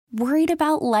Worried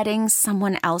about letting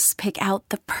someone else pick out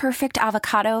the perfect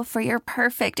avocado for your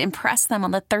perfect impress them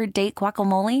on the third date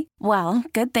guacamole? Well,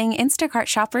 good thing Instacart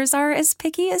shoppers are as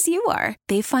picky as you are.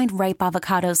 They find ripe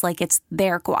avocados like it's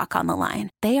their guac on the line.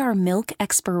 They are milk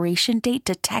expiration date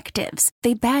detectives.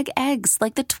 They bag eggs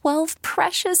like the 12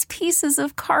 precious pieces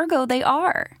of cargo they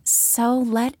are. So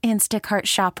let Instacart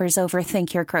shoppers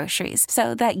overthink your groceries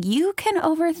so that you can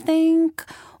overthink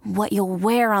what you'll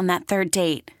wear on that third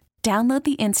date. Download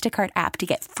the Instacart app to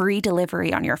get free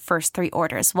delivery on your first 3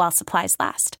 orders while supplies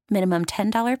last. Minimum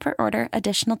 $10 per order.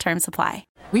 Additional terms apply.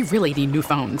 We really need new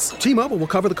phones. T-Mobile will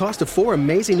cover the cost of 4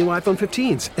 amazing new iPhone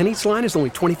 15s, and each line is only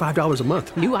 $25 a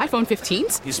month. New iPhone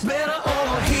 15s? It's better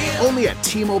over here. Only at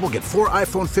T-Mobile, get 4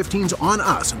 iPhone 15s on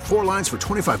us and 4 lines for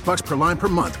 $25 per line per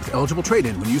month with eligible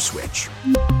trade-in when you switch.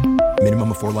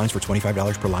 Minimum of 4 lines for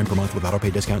 $25 per line per month with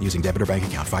autopay discount using debit or bank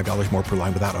account. $5 more per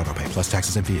line without autopay, plus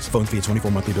taxes and fees. Phone fee at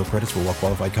 24 monthly bill credits for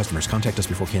well-qualified customers. Contact us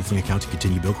before canceling account to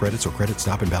continue bill credits or credit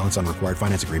stop and balance on required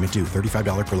finance agreement due.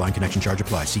 $35 per line connection charge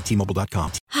applies. See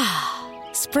T-Mobile.com.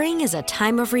 Spring is a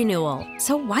time of renewal,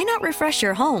 so why not refresh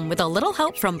your home with a little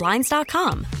help from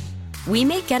Blinds.com? We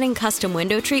make getting custom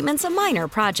window treatments a minor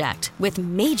project with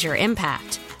major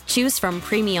impact. Choose from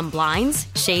premium blinds,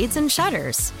 shades, and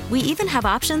shutters. We even have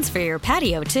options for your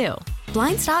patio, too.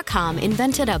 Blinds.com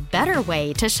invented a better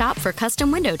way to shop for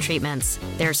custom window treatments.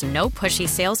 There's no pushy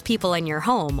salespeople in your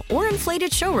home or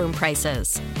inflated showroom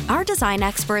prices. Our design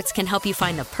experts can help you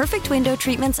find the perfect window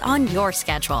treatments on your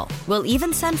schedule. We'll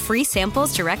even send free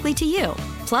samples directly to you.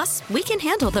 Plus, we can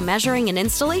handle the measuring and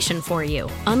installation for you.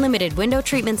 Unlimited window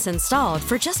treatments installed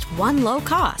for just one low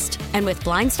cost. And with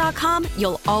Blinds.com,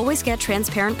 you'll always get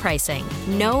transparent pricing.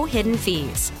 No hidden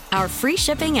fees. Our free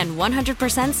shipping and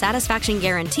 100% satisfaction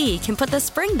guarantee can put the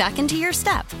spring back into your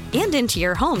step and into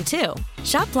your home, too.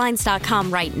 Shop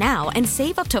Blinds.com right now and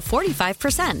save up to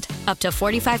 45%. Up to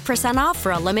 45% off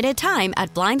for a limited time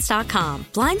at Blinds.com.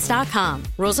 Blinds.com.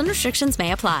 Rules and restrictions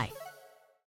may apply.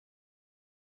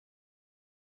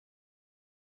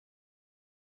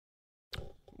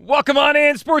 Welcome on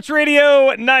in, Sports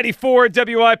Radio 94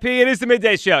 WIP. It is the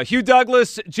Midday Show. Hugh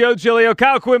Douglas, Joe Giglio,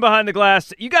 Kyle Quinn behind the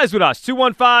glass. You guys with us,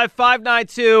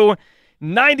 215-592-9494.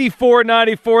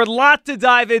 A lot to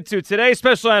dive into today,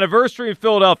 special anniversary in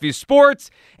Philadelphia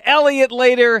sports. Elliott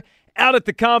later out at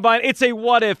the Combine. It's a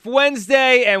What If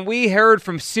Wednesday, and we heard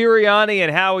from Sirianni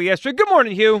and Howie yesterday. Good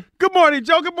morning, Hugh. Good morning,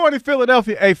 Joe. Good morning,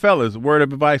 Philadelphia. Hey, fellas, a word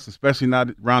of advice, especially not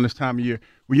around this time of year.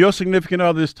 When your significant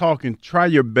other is talking, try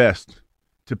your best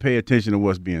to pay attention to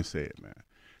what's being said, man.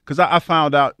 Because I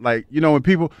found out, like, you know, when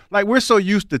people, like, we're so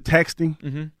used to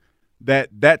texting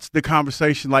that's the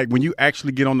conversation. Like, when you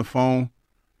actually get on the phone,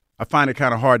 I find it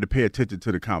kind of hard to pay attention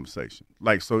to the conversation.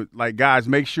 Like, so, like, guys,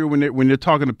 make sure when you're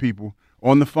talking to people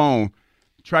on the phone,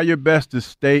 try your best to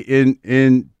stay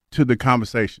into the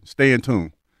conversation. Stay in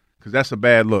tune, because that's a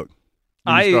bad look.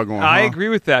 I agree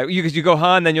with that. Because you go,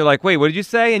 and then you're like, wait, what did you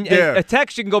say? And a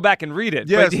text, you can go back and read it.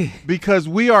 Yes, because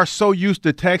we are so used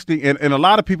to texting, and a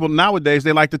lot of people nowadays,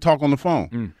 they like to talk on the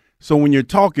phone. So when you're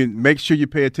talking, make sure you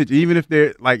pay attention. Even if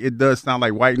they're like, it does sound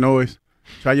like white noise,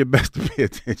 try your best to pay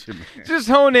attention, man. Just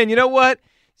hone in. You know what?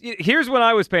 Here's when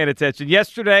I was paying attention.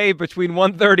 Yesterday between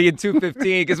 1:30 and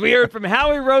 2:15, because we heard from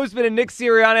Howie Roseman and Nick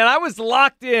Sirianni, and I was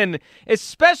locked in,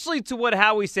 especially to what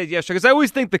Howie said yesterday, because I always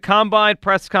think the Combine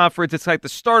press conference, it's like the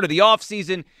start of the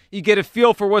offseason. You get a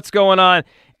feel for what's going on.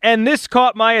 And this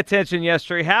caught my attention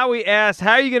yesterday. Howie asked,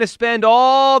 how are you going to spend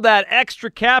all that extra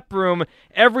cap room?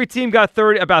 Every team got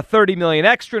about $30 million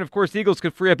extra, and of course the Eagles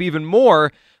could free up even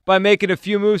more by making a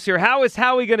few moves here. How is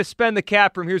Howie going to spend the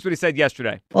cap room? Here's what he said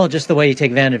yesterday. Well, just the way you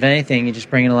take advantage of anything, you just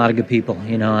bring in a lot of good people.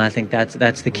 You know, I think that's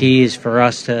the key is for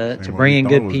us to bring in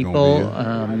good people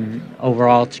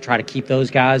overall, to try to keep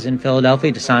those guys in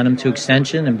Philadelphia, to sign them to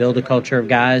extension and build a culture of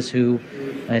guys who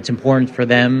it's important for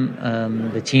them.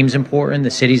 The team's important, the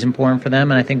city's important for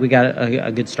them, and I think we got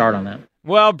a good start on that.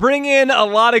 Well, bring in a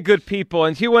lot of good people.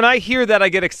 And Hugh, when I hear that, I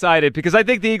get excited because I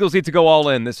think the Eagles need to go all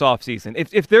in this offseason.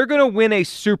 If they're going to win a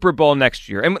Super Bowl next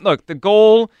year, and look, the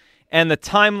goal and the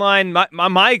timeline,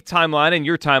 my timeline and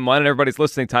your timeline and everybody's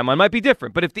listening timeline might be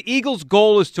different. But if the Eagles'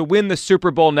 goal is to win the Super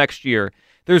Bowl next year,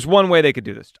 there's one way they could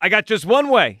do this. I got just one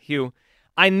way, Hugh.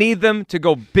 I need them to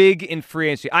go big in free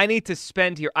agency. I need to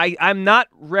spend here. I'm not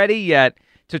ready yet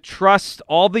to trust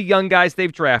all the young guys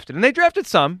they've drafted. And they drafted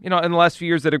some, in the last few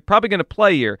years that are probably going to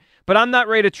play here. But I'm not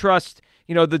ready to trust,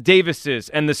 the Davises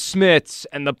and the Smiths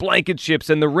and the Blankenships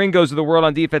and the Ringos of the world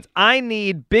on defense. I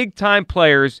need big-time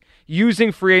players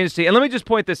using free agency. And let me just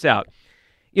point this out.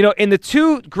 In the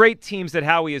two great teams that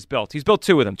Howie has built, he's built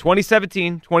two of them,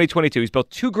 2017, 2022. He's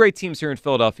built two great teams here in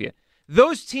Philadelphia.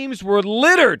 those teams were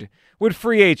littered with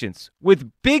free agents,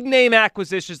 with big-name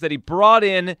acquisitions that he brought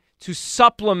in to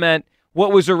supplement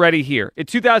what was already here. In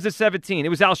 2017, it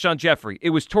was Alshon Jeffrey.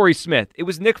 It was Torrey Smith. It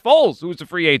was Nick Foles, who was a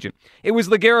free agent. It was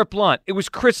LeGarrette Blount. It was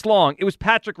Chris Long. It was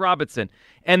Patrick Robinson.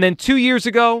 And then 2 years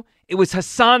ago, it was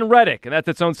Hassan Reddick, and that's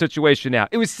its own situation now.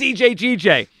 It was CJ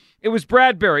GJ. It was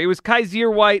Bradbury. It was Kaiser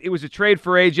White. It was a trade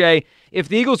for AJ. If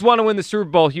the Eagles want to win the Super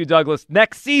Bowl, Hugh Douglas,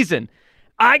 next season,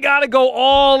 I got to go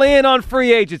all in on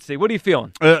free agency. What are you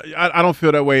feeling? I don't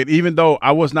feel that way. Even though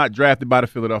I was not drafted by the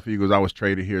Philadelphia Eagles, I was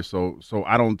traded here. So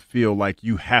I don't feel like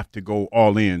you have to go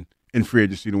all in free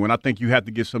agency to win. I think you have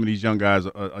to give some of these young guys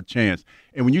a chance.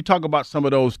 And when you talk about some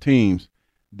of those teams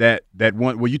that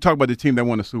won, well, you talk about the team that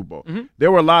won the Super Bowl,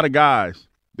 there were a lot of guys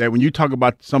that when you talk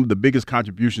about some of the biggest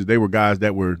contributions, they were guys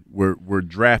that were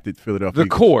drafted Philadelphia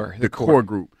Eagles. The core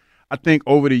group. I think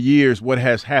over the years what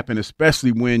has happened,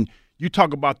 especially when you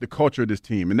talk about the culture of this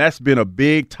team, and that's been a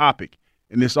big topic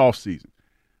in this offseason.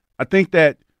 I think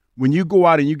that when you go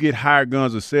out and you get hired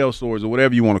guns or sales swords or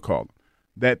whatever you want to call them,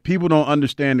 that people don't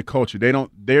understand the culture.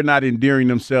 They're not endearing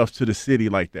themselves to the city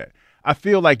like that. I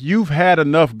feel like you've had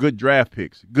enough good draft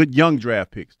picks, good young draft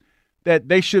picks, that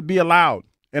they should be allowed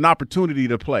an opportunity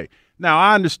to play. Now,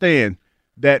 I understand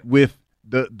that with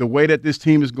the way that this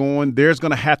team is going, there's going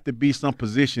to have to be some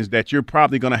positions that you're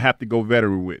probably going to have to go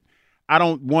veteran with. I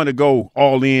don't want to go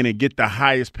all in and get the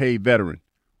highest paid veteran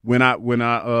when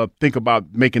I think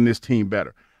about making this team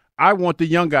better. I want the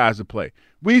young guys to play.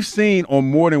 We've seen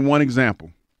on more than one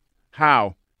example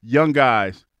how young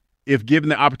guys, if given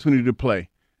the opportunity to play,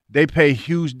 they pay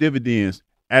huge dividends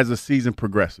as the season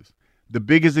progresses. The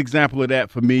biggest example of that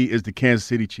for me is the Kansas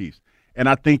City Chiefs. And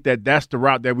I think that that's the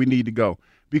route that we need to go.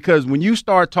 Because when you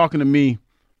start talking to me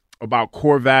about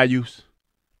core values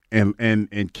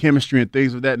and chemistry and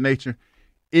things of that nature,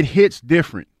 it hits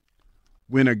different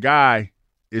when a guy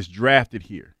is drafted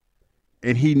here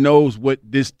and he knows what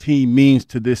this team means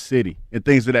to this city and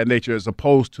things of that nature, as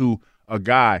opposed to a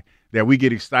guy that we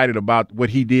get excited about what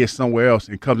he did somewhere else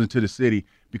and comes into the city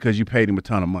because you paid him a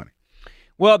ton of money.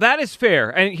 Well, that is fair.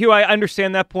 And, Hugh, I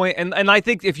understand that point. And I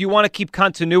think if you want to keep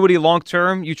continuity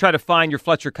long-term, you try to find your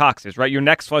Fletcher Coxes, right? Your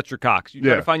next Fletcher Cox. You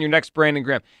try to find your next Brandon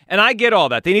Graham. And I get all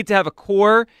that. They need to have a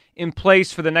core in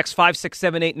place for the next 5, 6,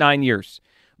 7, 8, 9 years.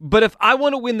 But if I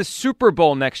want to win the Super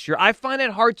Bowl next year, I find it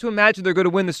hard to imagine they're going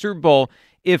to win the Super Bowl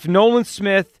if Nolan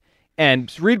Smith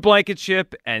and Reed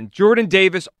Blankenship and Jordan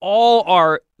Davis all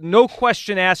are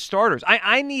no-question-asked starters.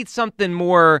 I need something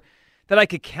more that I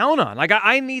could count on. Like,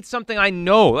 I need something I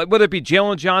know, like whether it be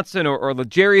Jalen Johnson or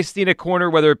L'Jarius Sneed at corner,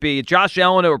 whether it be Josh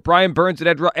Allen or Brian Burns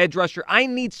at edge rusher. I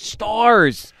need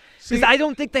stars. Because I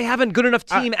don't think they have a good enough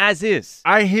team as is.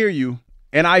 I hear you,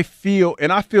 and I feel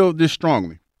this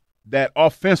strongly, that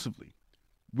offensively,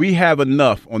 we have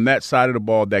enough on that side of the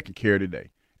ball that can carry today.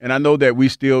 And I know that we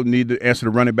still need to answer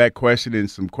the running back question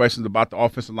and some questions about the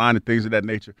offensive line and things of that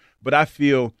nature. But I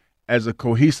feel as a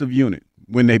cohesive unit,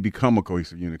 when they become a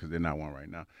cohesive unit, because they're not one right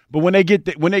now, but when they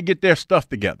get their stuff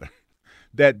together,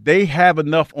 that they have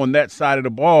enough on that side of the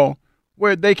ball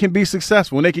where they can be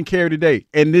successful and they can carry today.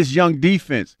 And this young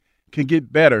defense can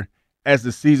get better as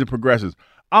the season progresses.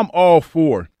 I'm all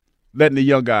for letting the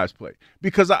young guys play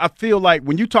because I feel like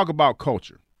when you talk about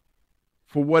culture,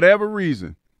 for whatever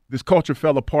reason, this culture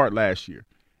fell apart last year.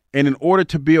 And in order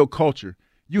to build culture,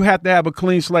 you have to have a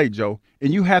clean slate, Joe,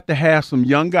 and you have to have some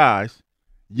young guys,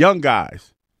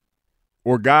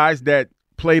 or guys that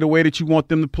play the way that you want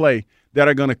them to play, that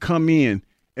are going to come in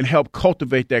and help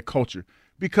cultivate that culture.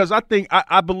 Because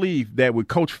I believe that with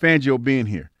Coach Fangio being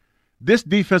here, this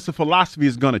defensive philosophy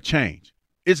is going to change.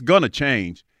 It's going to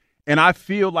change. And I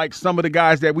feel like some of the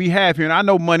guys that we have here, and I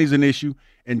know money's an issue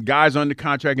and guys under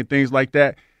contract and things like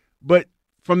that, but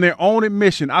from their own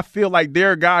admission, I feel like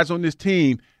there are guys on this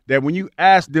team that when you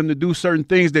ask them to do certain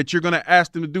things that you're going to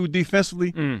ask them to do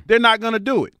defensively, they're not going to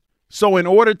do it. So in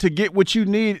order to get what you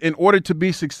need, in order to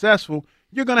be successful,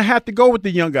 you're going to have to go with the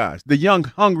young guys, the young,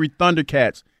 hungry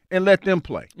Thundercats, and let them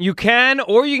play. You can,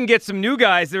 or you can get some new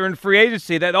guys that are in free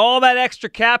agency that all that extra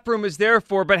cap room is there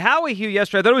for. But Howie Hugh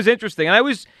yesterday, I thought it was interesting. And I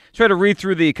always try to read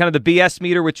through the kind of the BS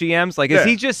meter with GMs. Like, is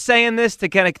he just saying this to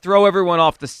kind of throw everyone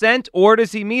off the scent, or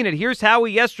does he mean it? Here's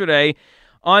Howie yesterday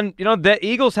on, the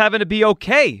Eagles having to be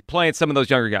okay playing some of those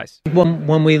younger guys.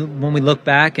 When we look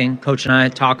back and Coach and I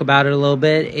talk about it a little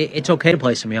bit, it's okay to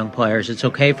play some young players. It's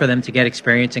okay for them to get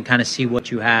experience and kind of see what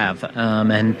you have.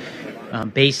 And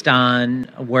based on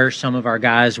where some of our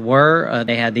guys were,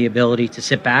 they had the ability to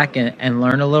sit back and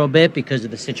learn a little bit because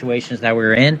of the situations that we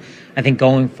were in. I think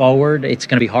going forward, it's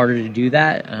going to be harder to do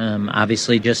that.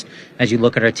 Obviously, just as you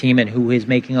look at our team and who is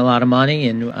making a lot of money,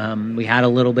 and we had a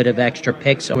little bit of extra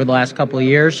picks over the last couple of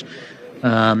years.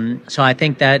 So I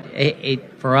think that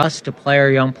for us to play our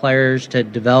young players, to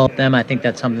develop them, I think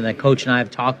that's something that Coach and I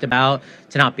have talked about,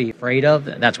 to not be afraid of.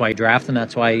 That's why you draft them.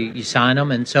 That's why you sign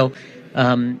them. And so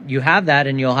you have that,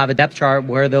 and you'll have a depth chart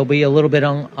where they'll be a little bit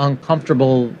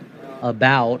uncomfortable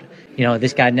about,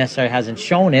 this guy necessarily hasn't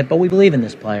shown it, but we believe in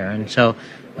this player. And so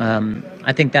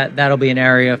I think that'll be an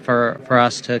area for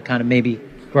us to kind of maybe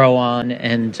grow on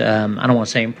and I don't want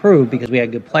to say improve because we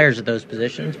had good players at those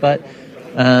positions, but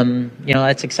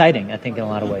it's exciting, I think, in a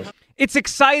lot of ways. It's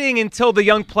exciting until the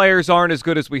young players aren't as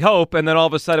good as we hope, and then all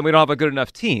of a sudden we don't have a good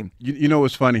enough team. You know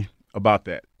what's funny about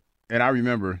that? And I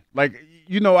remember,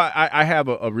 I have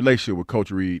a relationship with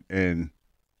Coach Reed and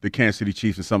the Kansas City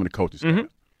Chiefs and some of the coaches. Mm-hmm.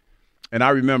 And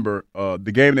I remember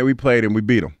the game that we played and we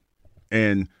beat them.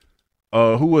 And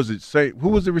who was it? Who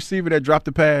was the receiver that dropped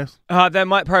the pass? That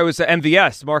probably was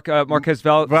MVS, Marquez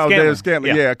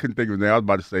Valdez-Scantling. Yeah, I couldn't think of his name. I was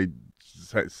about to say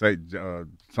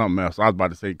something else. I was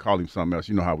about to say call him something else.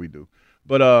 You know how we do.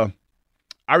 But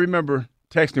I remember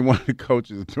texting one of the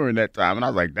coaches during that time, and I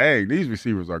was like, dang, these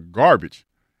receivers are garbage.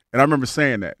 And I remember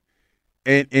saying that.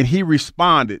 And he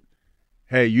responded,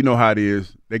 hey, you know how it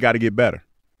is. They got to get better.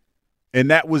 And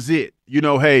that was it.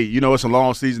 It's a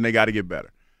long season. They got to get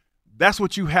better. That's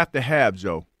what you have to have,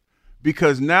 Joe.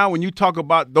 Because now when you talk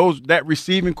about that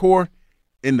receiving core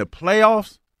in the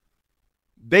playoffs,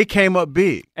 they came up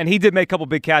big. And he did make a couple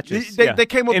big catches. They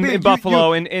came up big. In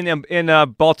Buffalo,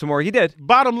 in Baltimore, he did.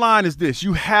 Bottom line is this.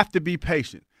 You have to be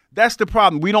patient. That's the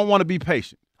problem. We don't want to be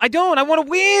patient. I don't. I want to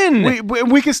win.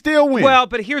 We can still win. Well,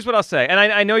 but here's what I'll say. And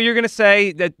I know you're going to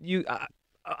say that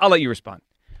I'll let you respond.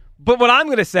 But what I'm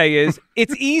going to say is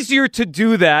it's easier to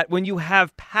do that when you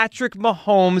have Patrick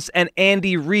Mahomes and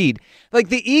Andy Reid. Like,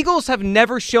 the Eagles have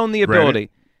never shown the ability.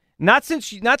 Not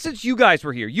since you guys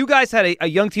were here. You guys had a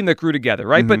young team that grew together,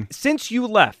 right? Mm-hmm. But since you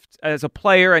left as a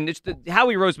player and it's the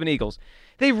Howie Roseman Eagles,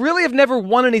 they really have never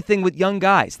won anything with young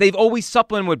guys. They've always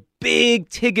supplemented with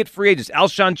big-ticket free agents.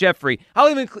 Alshon Jeffrey.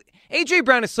 A.J.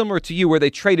 Brown is similar to you where they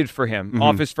traded for him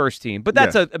off his first team. But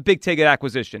that's a big-ticket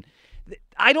acquisition.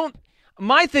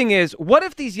 My thing is, what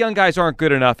if these young guys aren't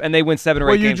good enough and they win 7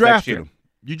 or 8 games next year?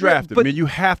 You drafted them, and you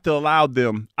have to allow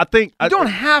them. You don't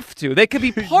have to. They could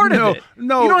be part of it.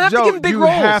 No, you don't have to give them big roles.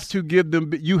 You have to give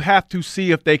them. You have to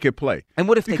see if they can play. And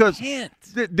what if they can't?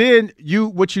 Then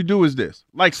what you do is this.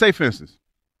 Like, say for instance,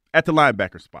 at the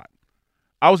linebacker spot,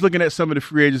 I was looking at some of the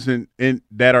free agents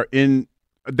that are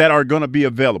going to be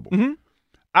available. Mm-hmm.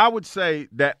 I would say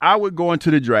that I would go into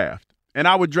the draft. And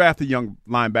I would draft a young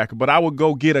linebacker, but I would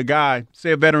go get a guy,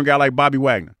 say a veteran guy like Bobby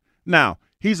Wagner. Now,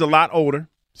 he's a lot older.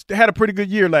 Had a pretty good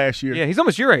year last year. Yeah, he's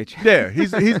almost your age. Yeah,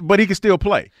 but he can still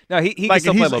play. No, he can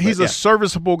still play a little bit. He's a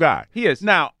serviceable guy. He is.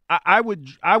 Now, I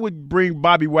would bring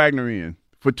Bobby Wagner in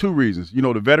for 2 reasons.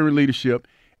 The veteran leadership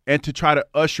and to try to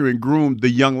usher and groom the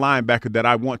young linebacker that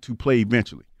I want to play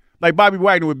eventually. Like, Bobby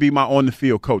Wagner would be my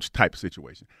on-the-field coach type of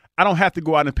situation. I don't have to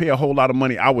go out and pay a whole lot of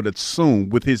money, I would assume,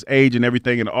 with his age and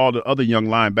everything and all the other young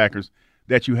linebackers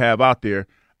that you have out there.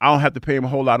 I don't have to pay him a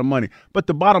whole lot of money. But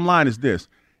the bottom line is this.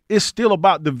 It's still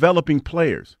about developing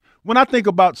players. When I think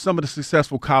about some of the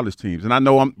successful college teams, and I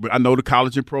know the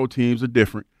college and pro teams are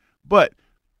different, but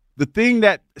the thing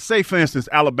that, say, for instance,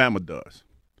 Alabama does,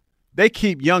 they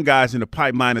keep young guys in the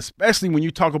pipeline, especially when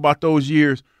you talk about those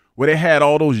years where they had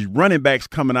all those running backs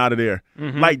coming out of there.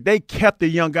 Mm-hmm. Like, they kept the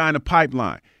young guy in the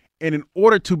pipeline. And in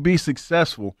order to be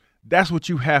successful, that's what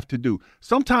you have to do.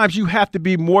 Sometimes you have to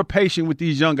be more patient with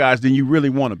these young guys than you really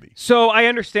want to be. So I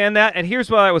understand that, and here's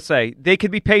what I would say. They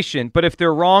could be patient, but if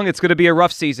they're wrong, it's going to be a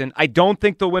rough season. I don't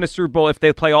think they'll win a Super Bowl if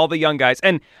they play all the young guys.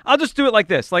 And I'll just do it like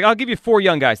this. Like, I'll give you 4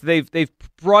 young guys they've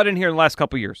brought in here in the last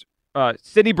couple of years.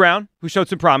 Sidney Brown, who showed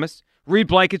some promise. Reed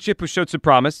Blankenship, who showed some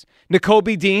promise.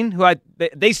 N'Kobe Dean, who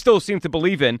they still seem to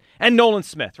believe in. And Nolan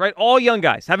Smith, right? All young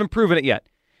guys. Haven't proven it yet.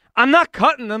 I'm not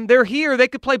cutting them. They're here. They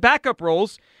could play backup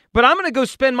roles. But I'm going to go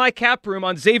spend my cap room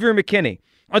on Xavier McKinney.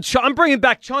 I'm bringing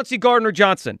back Chauncey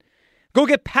Gardner-Johnson. Go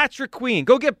get Patrick Queen.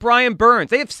 Go get Brian Burns.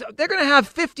 They're going to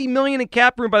have $50 million in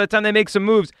cap room by the time they make some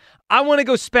moves. I want to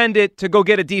go spend it to go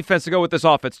get a defense to go with this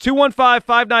offense.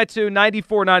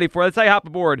 215-592-9494. That's how you hop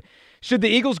aboard. Should the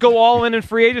Eagles go all in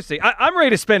free agency? I'm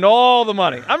ready to spend all the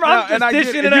money. I'm just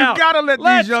dishing it out. You got to let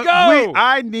Let's these young. Go.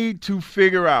 I need to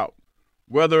figure out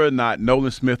whether or not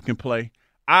Nolan Smith can play.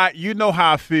 You know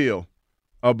how I feel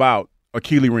about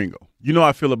Keely Ringo. You know how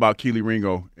I feel about Keely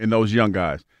Ringo and those young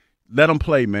guys. Let them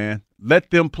play, man.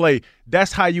 Let them play.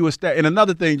 That's how you establish. And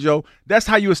another thing, Joe, that's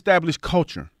how you establish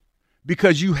culture,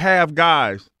 because you have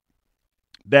guys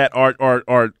that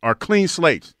are clean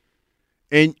slates,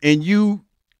 and you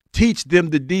teach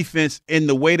them the defense in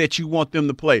the way that you want them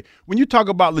to play. When you talk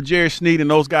about L'Jarius Sneed and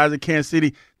those guys at Kansas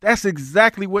City, that's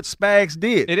exactly what Spags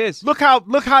did. It is. Look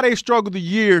how they struggled the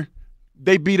year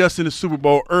they beat us in the Super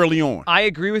Bowl early on. I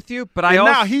agree with you, but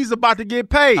now he's about to get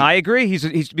paid. I agree.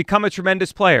 He's become a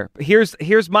tremendous player. But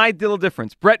here's my little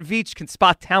difference. Brett Veach can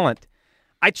spot talent.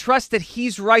 I trust that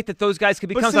he's right that those guys can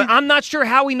become. I'm not sure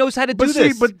how he knows how to do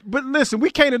this. But listen, we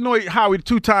can't annoy Howie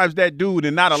 2 times that dude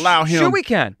and not allow him. Sure, we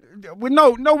can.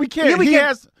 No, we can't.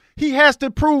 He has to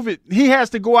prove it. He has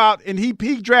to go out and he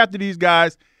drafted these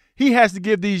guys. He has to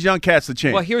give these young cats a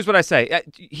chance. Well, here's what I say.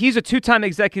 He's a 2-time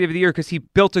executive of the year because he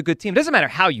built a good team. It doesn't matter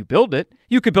how you build it.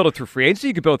 You could build it through free agency.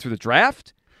 You could build it through the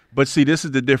draft. But see, this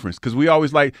is the difference, because we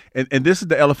always like, and this is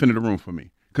the elephant in the room for me,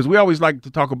 because we always like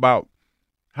to talk about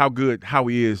how good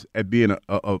Howie is at being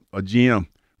a GM.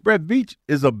 Brett Veach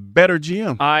is a better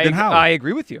GM than Howie. I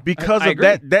agree with you. Because of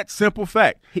that simple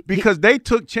fact. Because they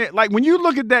took chance. Like, when you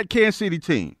look at that Kansas City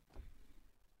team,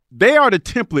 they are the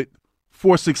template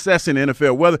for success in the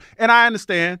NFL. And I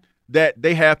understand that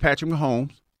they have Patrick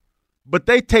Mahomes, but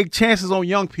they take chances on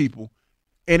young people,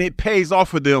 and it pays off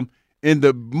for them in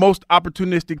the most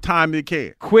opportunistic time they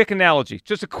can. Quick analogy.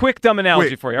 Just a quick, dumb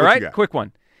analogy for you, all right? Quick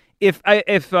one. If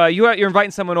you're inviting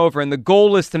someone over and the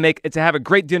goal is to have a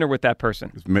great dinner with that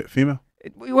person. Female?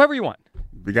 Whoever you want.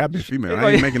 It got to be female.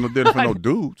 I ain't making no dinner for no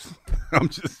dudes. I'm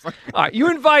just like. All right,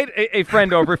 you invite a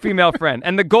friend over, a female friend,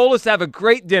 and the goal is to have a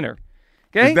great dinner.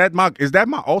 Okay? Is that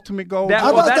my ultimate goal?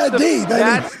 How about that D, baby?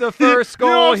 That's the first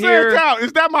goal here.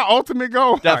 Is that my ultimate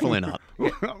goal? Definitely not.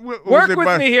 Work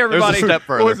with me here, everybody. There's a step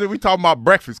further. Or is it we talking about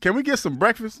breakfast? Can we get some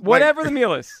breakfast? Whatever the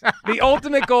meal is. The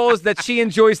ultimate goal is that she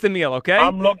enjoys the meal, okay?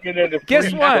 I'm looking at it.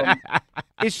 Guess what?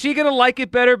 Is she going to like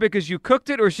it better because you cooked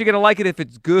it, or is she going to like it if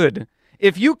it's good?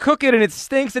 If you cook it and it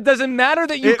stinks, it doesn't matter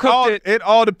that you cooked it. It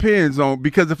all depends on,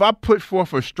 because if I put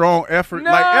forth a strong effort,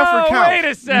 effort counts. Wait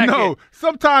a second. No,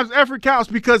 sometimes effort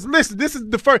counts, because listen, this is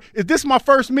the first. Is this my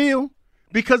first meal?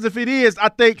 Because if it is, I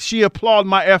think she applauded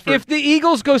my effort. If the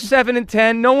Eagles go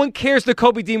 7-10, no one cares that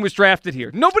Kobe Dean was drafted here.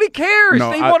 Nobody cares.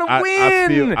 No, they want to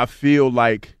win. I feel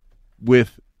like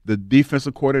with the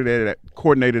defensive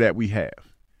coordinator that we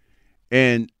have,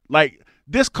 and like.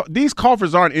 These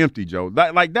coffers aren't empty, Joe.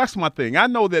 Like that's my thing. I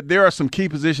know that there are some key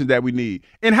positions that we need.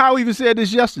 And Howe even said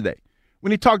this yesterday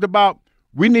when he talked about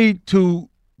we need to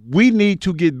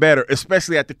get better,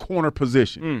 especially at the corner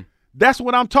position. That's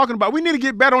what I'm talking about. We need to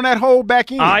get better on that whole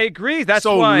back end. I agree. That's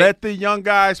so why. Let the young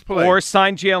guys play. Or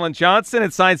sign Jalen Johnson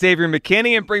and sign Xavier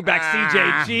McKinney and bring back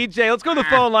CJ. Let's go to the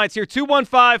phone lines here.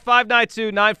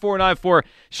 215-592-9494.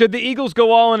 Should the Eagles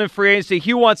go all in free agency?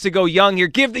 Hugh wants to go young here.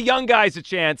 Give the young guys a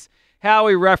chance.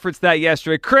 Howie referenced that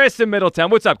yesterday. Chris in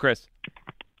Middletown. What's up, Chris?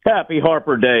 Happy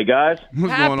Harper Day, guys.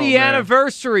 Happy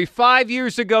anniversary. 5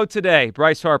 years ago today.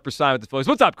 Bryce Harper signed with the Phillies.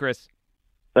 What's up, Chris?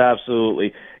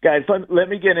 Absolutely. Guys, let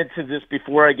me get into this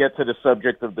before I get to the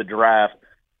subject of the draft.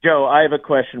 Joe, I have a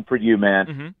question for you,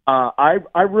 man. I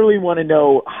really want to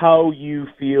know how you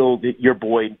feel that your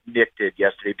boy Nick did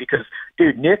yesterday, because,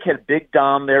 dude, Nick had Big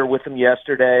Dom there with him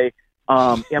yesterday.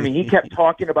 I mean, he kept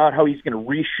talking about how he's going to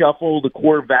reshuffle the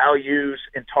core values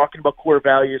and talking about core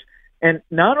values. And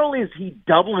not only is he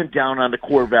doubling down on the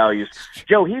core values,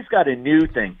 Joe, he's got a new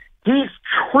thing. He's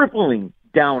tripling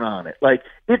down on it. Like,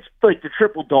 it's like the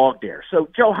triple dog dare. So,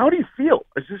 Joe, how do you feel?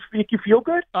 Does this make you feel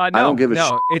good? No, I don't give a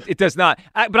shit. It does not.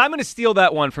 But I'm going to steal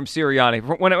that one from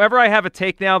Sirianni. Whenever I have a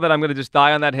take now that I'm going to just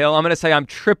die on that hill, I'm going to say I'm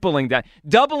tripling down.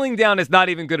 Doubling down is not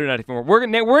even good enough anymore.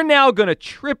 We're now going to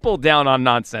triple down on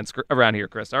nonsense around here,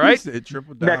 Chris. All right?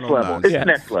 Triple down next on level. nonsense. It's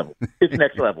next level. It's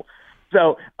next level.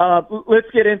 So let's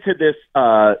get into this.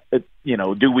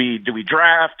 Do we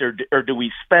draft or do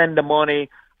we spend the money?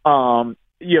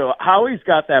 Howie's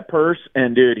got that purse,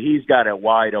 and dude, he's got it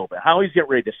wide open. Howie's getting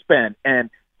ready to spend, and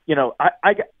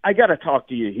I got to talk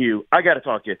to you, Hugh. I got to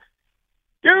talk to you,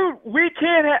 dude.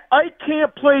 I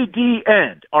can't play D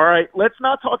end. All right, let's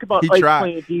not talk about playing D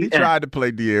end. He tried to play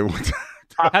D end one time.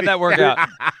 How'd that work out?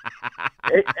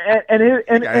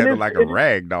 and like a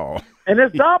rag doll. And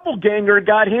his doppelganger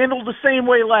got handled the same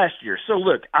way last year. So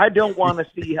look, I don't want to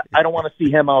see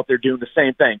him out there doing the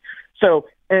same thing. So,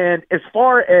 and as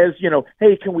far as,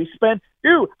 hey, can we spend?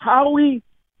 Dude, Howie,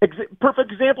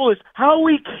 perfect example is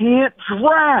Howie can't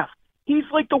draft. He's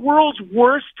like the world's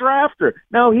worst drafter.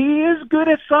 Now, he is good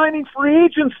at signing free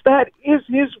agents. That is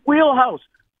his wheelhouse.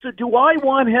 So do I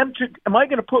want him to – am I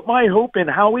going to put my hope in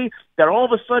Howie that all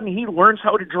of a sudden he learns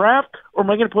how to draft, or am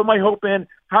I going to put my hope in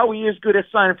Howie is good at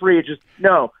signing free agents?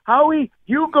 No. Howie,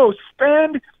 you go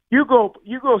spend – you go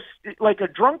like a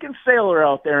drunken sailor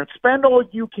out there and spend all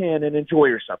you can and enjoy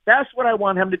yourself. That's what I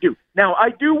want him to do. Now, I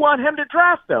do want him to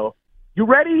draft, though. You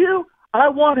ready, Hugh? I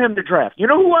want him to draft. You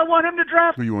know who I want him to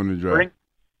draft? Who you want to draft?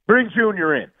 Bring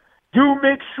Junior in. Do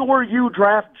make sure you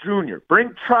draft Junior.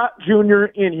 Bring Trot Junior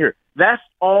in here. That's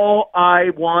all I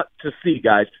want to see,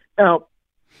 guys. Now,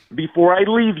 before I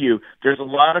leave you, there's a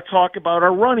lot of talk about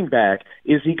our running back.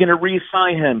 Is he going to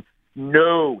re-sign him?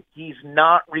 No, he's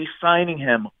not re-signing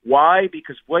him. Why?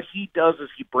 Because what he does is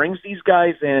he brings these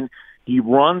guys in, he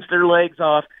runs their legs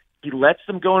off, he lets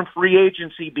them go in free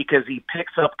agency because he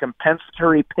picks up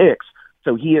compensatory picks.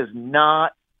 So he is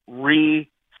not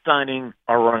re-signing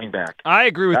our running back. I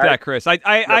agree with that, Chris.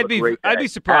 I'd be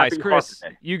surprised. Happy Chris,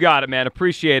 birthday. you got it, man.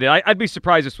 Appreciate it. I'd be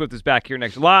surprised if Swift is back here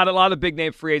next. A lot of big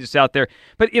name free agents out there.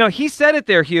 But he said it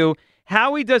there, Hugh.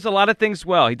 Howie does a lot of things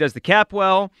well. He does the cap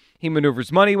well. He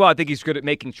maneuvers money well. I think he's good at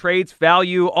making trades,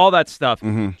 value, all that stuff.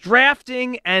 Mm-hmm.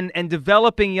 Drafting and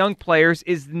developing young players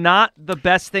is not the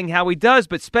best thing Howie does,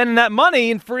 but spending that money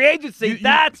in free agency,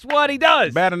 that's what he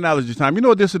does. Bad analogy time. You know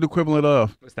what this is the equivalent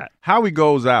of? What's that? Howie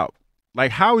goes out.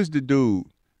 Like, Howie's the dude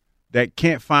that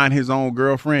can't find his own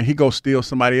girlfriend. He goes steal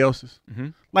somebody else's. Mm-hmm.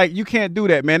 Like, you can't do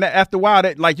that, man. After a while,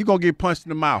 you're going to get punched in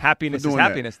the mouth. Happiness is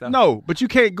happiness, though. No, but you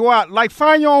can't go out. Like,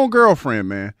 find your own girlfriend,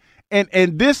 man.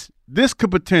 And this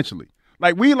could potentially.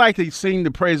 Like, we like to sing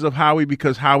the praise of Howie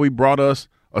because Howie brought us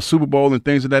a Super Bowl and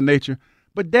things of that nature.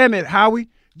 But damn it, Howie,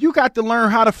 you got to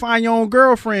learn how to find your own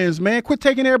girlfriends, man. Quit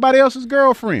taking everybody else's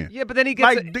girlfriend. Yeah, but then he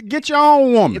gets get your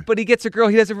own woman. But he gets a girl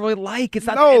he doesn't really like. It's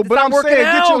not. No, it's but not I'm working saying,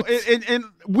 out. and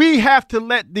we have to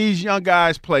let these young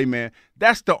guys play, man.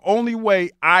 That's the only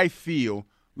way I feel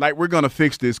like we're gonna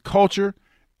fix this culture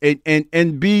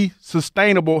and be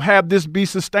sustainable. Have this be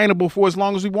sustainable for as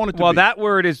long as we want it to be. Well, that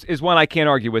word is one I can't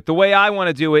argue with. The way I want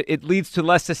to do it, it leads to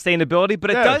less sustainability,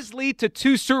 but it does lead to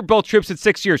 2 Super Bowl trips in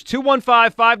 6 years.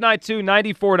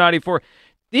 215-592-9494.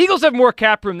 The Eagles have more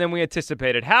cap room than we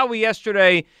anticipated. Howie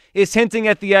yesterday is hinting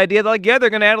at the idea that, like, yeah,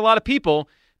 they're going to add a lot of people,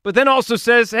 but then also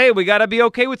says, hey, we got to be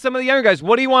okay with some of the younger guys.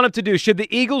 What do you want them to do? Should the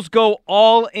Eagles go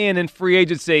all in free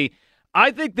agency?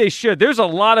 I think they should. There's a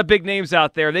lot of big names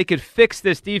out there. They could fix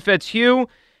this defense. Hugh,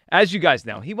 as you guys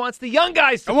know, he wants the young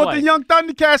guys to play. I want the young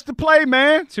Thundercats to play,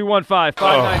 man.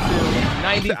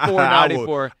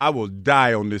 215-592-9494. I will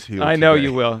die on this hill. I know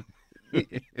you will.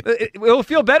 It will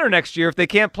feel better next year if they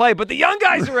can't play, but the young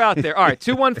guys are out there. All right,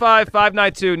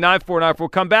 215-592-9494. We'll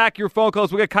come back. Your phone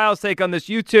calls. We'll get Kyle's take on this.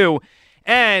 You too.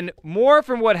 And more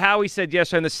from what Howie said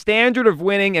yesterday on the standard of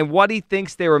winning and what he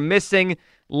thinks they were missing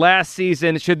last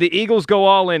season. Should the Eagles go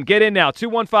all in? Get in now.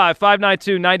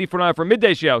 215-592-9494 for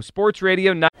Midday Show. Sports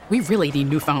Radio. We really need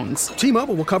new phones.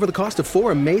 T-Mobile will cover the cost of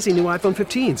 4 amazing new iPhone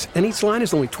 15s, and each line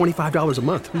is only $25 a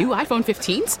month. New iPhone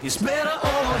 15s? It's better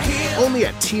over here. Only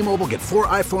at T-Mobile, get 4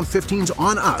 iPhone 15s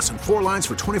on us and 4 lines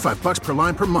for $25 per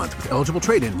line per month with eligible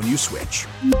trade-in when you switch.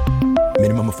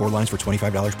 Minimum of 4 lines for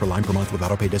 $25 per line per month with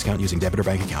autopay discount using debit or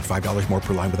bank account. $5 more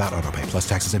per line without autopay, plus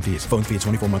taxes and fees. Phone fee at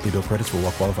 24 monthly bill credits for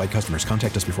well-qualified customers.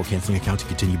 Contact us before canceling account to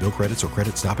continue bill credits or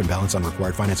credit stop and balance on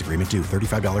required finance agreement due.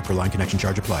 $35 per line connection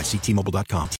charge applies. See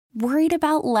T-Mobile.com. Worried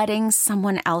about letting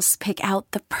someone else pick out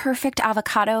the perfect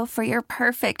avocado for your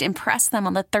perfect impress them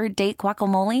on the third date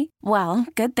guacamole? Well,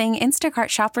 good thing Instacart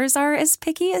shoppers are as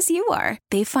picky as you are.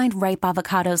 They find ripe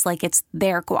avocados like it's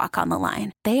their guac on the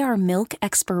line. They are milk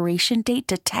expiration date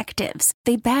detectives.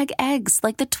 They bag eggs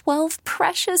like the 12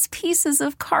 precious pieces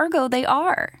of cargo they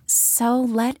are. So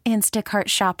let Instacart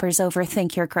shoppers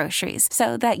overthink your groceries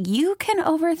so that you can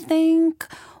overthink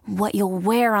what you'll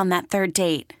wear on that third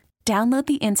date. Download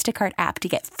the Instacart app to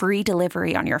get free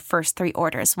delivery on your first 3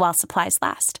 orders while supplies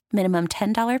last. Minimum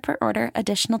 $10 per order.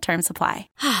 Additional terms apply.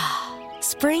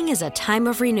 Spring is a time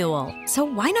of renewal, so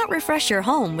why not refresh your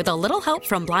home with a little help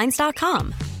from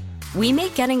Blinds.com? We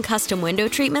make getting custom window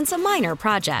treatments a minor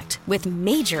project with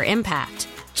major impact.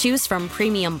 Choose from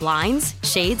premium blinds,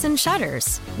 shades, and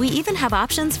shutters. We even have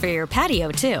options for your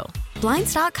patio, too.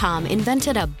 Blinds.com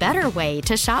invented a better way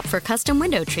to shop for custom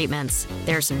window treatments.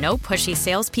 There's no pushy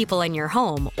salespeople in your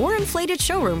home or inflated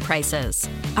showroom prices.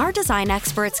 Our design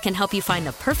experts can help you find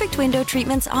the perfect window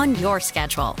treatments on your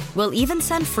schedule. We'll even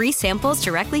send free samples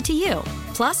directly to you.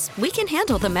 Plus, we can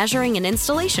handle the measuring and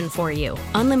installation for you.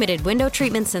 Unlimited window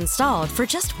treatments installed for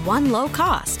just one low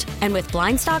cost. And with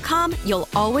Blinds.com, you'll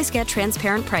always get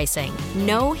transparent pricing.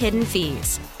 No hidden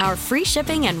fees. Our free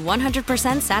shipping and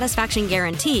 100% satisfaction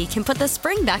guarantee can put the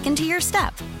spring back into your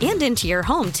step and into your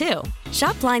home, too.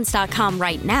 Shop Blinds.com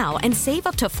right now and save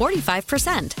up to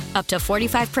 45%. Up to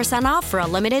 45% off for a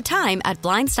limited time at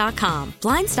Blinds.com.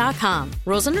 Blinds.com.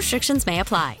 Rules and restrictions may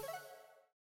apply.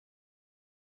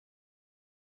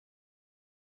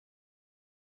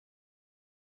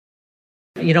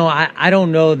 You know, I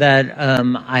don't know that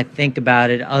I think about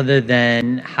it other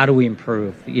than how do we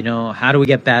improve? You know, how do we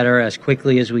get better as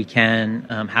quickly as we can?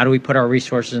 How do we put our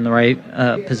resources in the right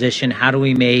position? How do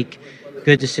we make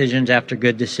good decisions after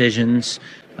good decisions?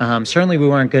 Certainly we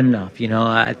weren't good enough. You know,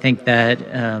 I think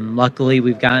that luckily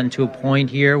we've gotten to a point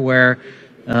here where,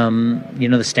 you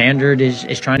know, the standard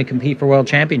is trying to compete for world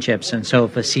championships. And so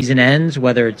if a season ends,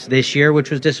 whether it's this year,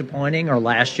 which was disappointing, or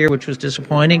last year, which was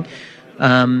disappointing,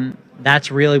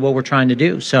 that's really what we're trying to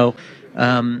do. So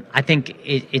I think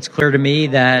it's clear to me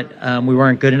that we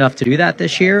weren't good enough to do that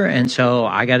this year. And so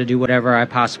I got to do whatever I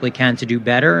possibly can to do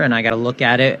better. And I got to look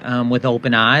at it with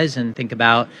open eyes and think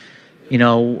about, you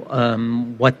know,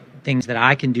 what things that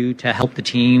I can do to help the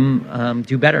team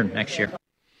do better next year.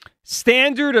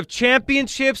 Standard of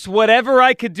championships, whatever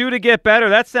I could do to get better.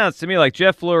 That sounds to me like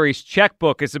Jeff Lurie's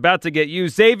checkbook is about to get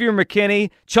used. Xavier McKinney,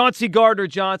 Chauncey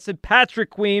Gardner-Johnson,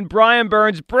 Patrick Queen, Brian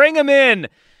Burns, bring them in.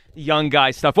 Young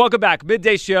guy stuff. Welcome back.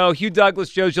 Midday Show. Hugh Douglas,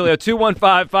 Joe Giglio,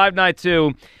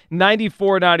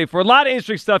 215-592-9494. A lot of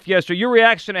interesting stuff yesterday. Your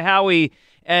reaction to Howie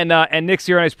and Nick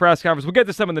Sirianni's press conference. We'll get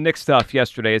to some of the Nick stuff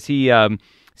yesterday as he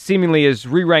seemingly has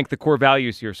re-ranked the core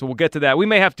values here. So we'll get to that. We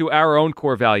may have to do our own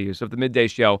core values of the Midday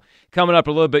Show coming up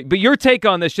a little bit. But your take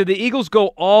on this, should the Eagles go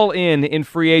all in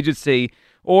free agency,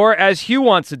 or as Hugh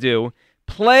wants to do,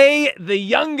 play the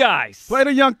young guys? Play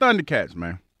the young Thundercats,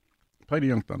 man. Play the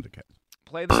young Thundercats.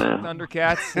 Play the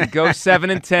Thundercats and go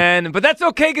 7-10. But that's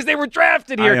okay because they were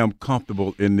drafted here. I am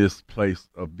comfortable in this place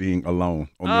of being alone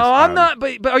on this I'm island. not.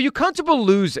 But are you comfortable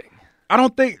losing? I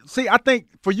don't think – see, I think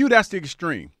for you that's the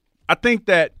extreme. I think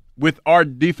that with our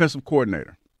defensive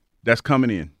coordinator that's coming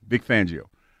in, Vic Fangio,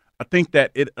 I think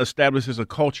that it establishes a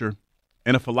culture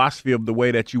and a philosophy of the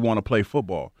way that you want to play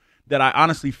football that I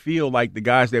honestly feel like the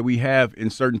guys that we have in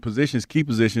certain positions, key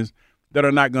positions, that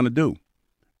are not going to do.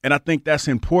 And I think that's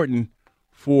important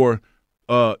for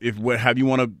how you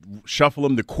want to shuffle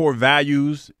them, the core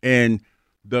values and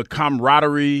the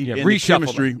camaraderie and the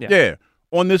chemistry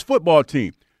on this football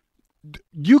team.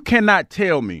 You cannot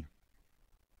tell me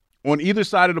on either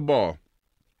side of the ball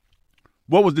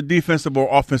what was the defensive or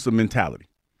offensive mentality.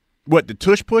 What, the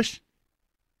tush push?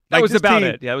 That was about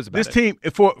it. Yeah, it was about it. This team,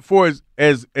 for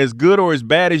as good or as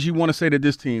bad as you want to say that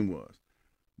this team was,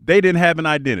 they didn't have an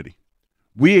identity.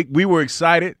 We were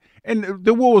excited, and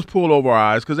the wool was pulled over our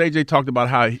eyes because AJ talked about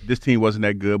how this team wasn't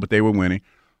that good, but they were winning.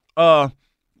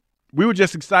 We were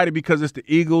just excited because it's the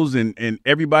Eagles, and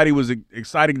everybody was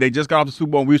excited. They just got off the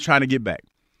Super Bowl, and we was trying to get back.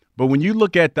 But when you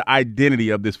look at the identity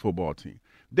of this football team,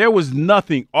 there was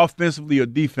nothing offensively or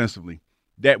defensively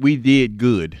that we did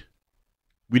good.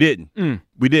 We didn't.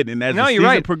 We didn't. And as the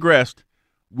season progressed,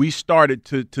 we started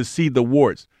to see the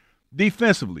warts.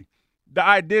 Defensively, the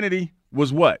identity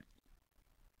was what?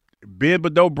 Bend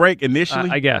but don't break initially.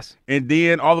 I guess. And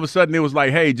then all of a sudden it was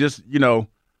like, hey, just do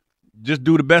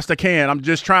the best I can. I'm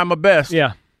just trying my best.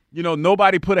 Yeah. You know,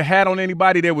 nobody put a hat on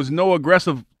anybody. There was no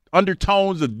aggressive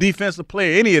undertones of defensive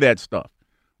play, any of that stuff.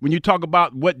 When you talk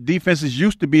about what defenses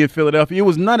used to be in Philadelphia, it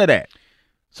was none of that.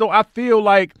 So I feel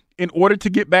like in order to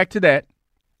get back to that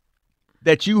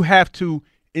you have to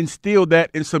instill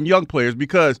that in some young players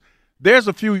because there's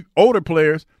a few older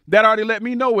players that already let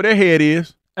me know where their head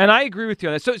is. And I agree with you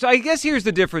on that. So I guess here's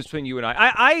the difference between you and I.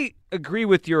 I agree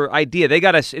with your idea. They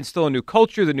got to instill a new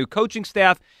culture, the new coaching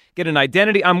staff, get an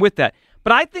identity. I'm with that.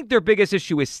 But I think their biggest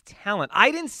issue is talent. I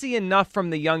didn't see enough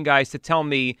from the young guys to tell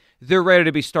me they're ready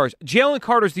to be stars. Jalen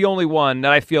Carter's the only one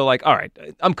that I feel like, all right,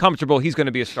 I'm comfortable. He's going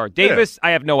to be a star. Davis, I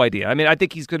have no idea. I mean, I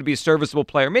think he's going to be a serviceable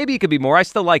player. Maybe he could be more. I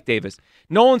still like Davis.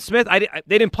 Nolan Smith,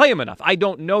 they didn't play him enough. I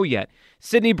don't know yet.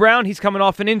 Sidney Brown, he's coming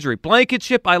off an injury.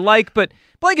 Blankenship, I like, but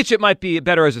Blankenship might be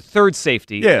better as a third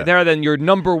safety there than your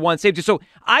number one safety. So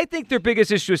I think their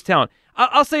biggest issue is talent.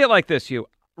 I'll say it like this, Hugh.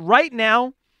 Right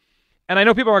now, and I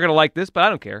know people aren't going to like this, but I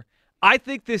don't care. I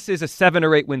think this is a 7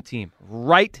 or 8 win team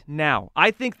right now.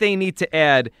 I think they need to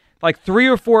add like 3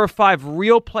 or 4 or 5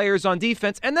 real players on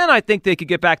defense, and then I think they could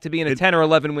get back to being a 10 or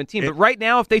 11 win team. But right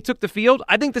now, if they took the field,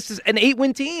 I think this is an 8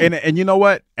 win team. And you know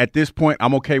what? At this point,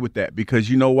 I'm okay with that because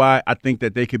you know why? I think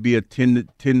that they could be a 10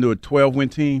 to a 12 win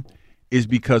team is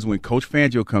because when Coach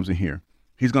Fangio comes in here,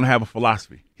 he's going to have a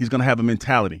philosophy. He's going to have a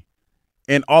mentality.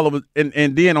 And all of it,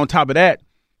 and then on top of that,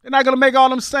 they're not going to make all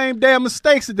them same damn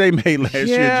mistakes that they made last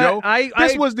year, Joe. I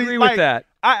agree with that.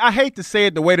 I hate to say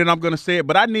it the way that I'm going to say it,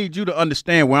 but I need you to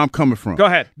understand where I'm coming from. Go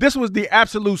ahead. This was the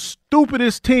absolute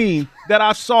stupidest team that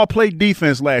I saw play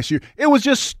defense last year. It was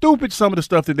just stupid, some of the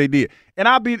stuff that they did. And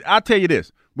I'll tell you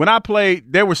this. When I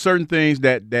played, there were certain things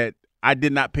that I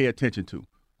did not pay attention to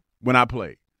when I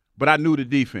played. But I knew the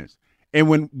defense. And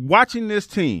when watching this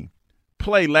team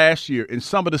play last year and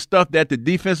some of the stuff that the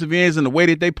defensive ends and the way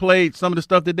that they played, some of the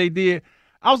stuff that they did,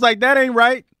 I was like, that ain't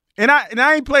right. And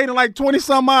I ain't played in like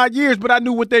 20-some-odd years, but I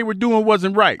knew what they were doing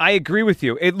wasn't right. I agree with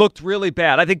you. It looked really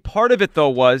bad. I think part of it, though,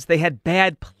 was they had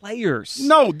bad players.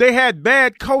 No, they had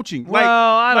bad coaching. Well,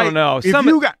 I don't know.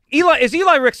 Is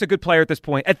Eli Ricks a good player at this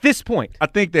point? At this point, I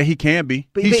think that he can be.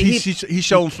 He's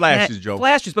showing flashes, Joe.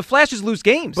 But flashes lose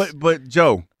games. But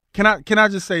Joe, can I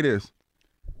just say this?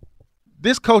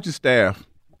 This coaching staff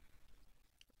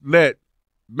let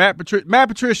Matt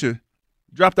Patricia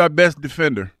dropped our best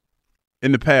defender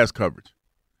in the pass coverage.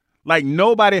 Like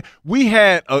nobody – we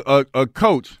had a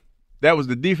coach that was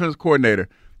the defense coordinator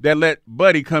that let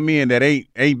Buddy come in that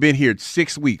ain't been here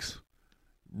 6 weeks,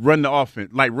 run the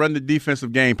offense, like run the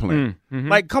defensive game plan. Mm-hmm.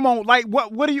 Like, come on, like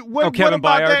what do you – what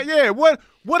about that? Yeah, what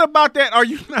about that are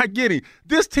you not getting?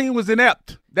 This team was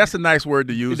inept. That's a nice word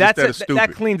to use instead of stupid.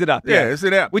 That cleaned it up. Yeah, it's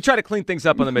inept. We try to clean things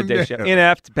up on the midday show.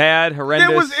 Inept, bad,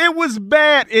 horrendous. It was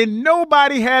bad, and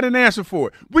nobody had an answer for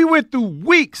it. We went through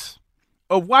weeks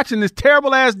of watching this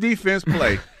terrible-ass defense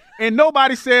play, and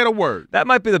nobody said a word. That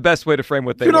might be the best way to frame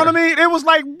what they were. You know what I mean? It was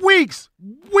like weeks,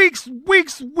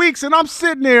 and I'm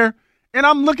sitting there, and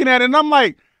I'm looking at it, and I'm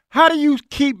like, how do you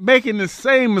keep making the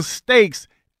same mistakes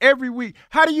every week?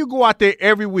 How do you go out there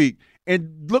every week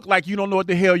and look like you don't know what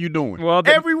the hell you're doing? Well,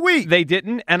 every week. They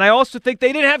didn't, and I also think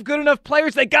they didn't have good enough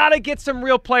players. They got to get some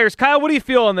real players. Kyle, what do you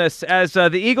feel on this as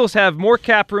the Eagles have more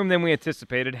cap room than we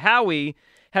anticipated? Howie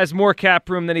has more cap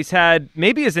room than he's had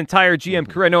maybe his entire GM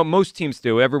career. I know most teams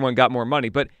do. Everyone got more money.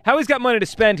 But Howie's got money to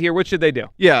spend here. What should they do?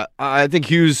 Yeah, I think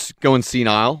Hugh's going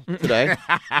senile today.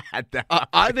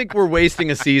 I think we're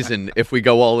wasting a season if we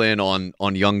go all in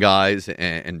on young guys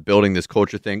and building this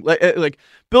culture thing. Like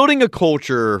building a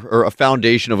culture or a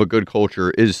foundation of a good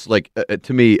culture is, like,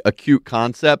 to me, a cute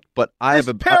concept. But I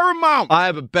have paramount. I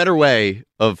have a better way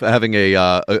of having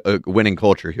a winning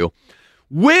culture, Hugh.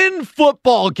 Win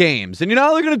football games. And you know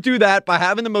how they're going to do that? By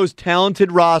having the most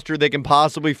talented roster they can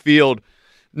possibly field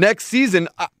next season.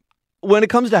 When it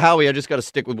comes to Howie, I just got to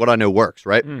stick with what I know works,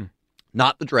 right?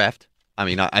 Not the draft. I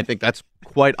mean, I think that's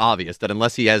quite obvious that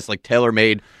unless he has like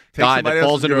tailor-made guy that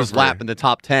falls into his lap in the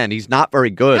top 10, he's not very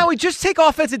good. Howie, just take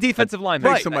offensive, defensive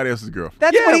linemen. Take somebody else's girlfriend.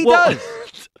 That's what he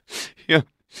does. Yeah.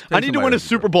 I need to win a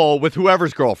Super Bowl with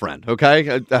whoever's girlfriend, okay?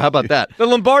 How about that? The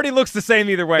Lombardi looks the same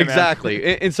either way, exactly.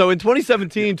 Man. And so in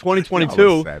 2017,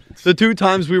 2022, the two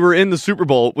times we were in the Super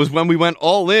Bowl was when we went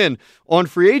all in on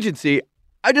free agency.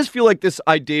 I just feel like this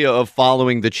idea of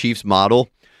following the Chiefs model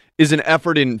is an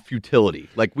effort in futility.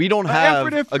 Like, we don't have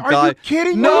a guy. Are you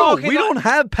kidding me? No, we don't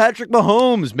have Patrick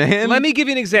Mahomes, man. Let me give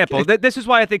you an example. This is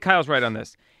why I think Kyle's right on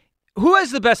this. Who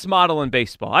has the best model in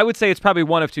baseball? I would say it's probably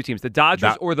one of two teams, the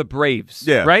Dodgers or the Braves,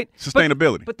 right?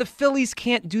 Sustainability. But the Phillies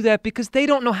can't do that because they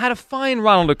don't know how to find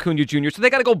Ronald Acuna Jr., so they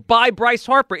got to go buy Bryce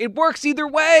Harper. It works either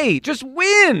way. Just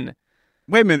win.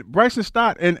 Wait a minute. Bryson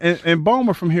Stott and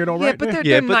Bowman from here, though, right?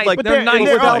 Yeah, but they're nice.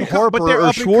 Without Harper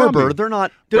or Schwarber, they're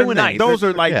not doing nice. Those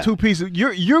are like two pieces.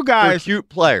 You guys, they're cute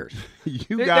players.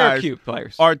 They're cute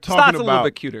players. Are talking Stott's about a little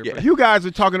bit cuter. Yeah. You guys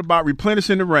are talking about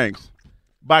replenishing the ranks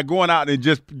by going out and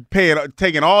just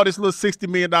taking all this little $60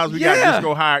 million we got to just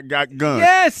go hire guns.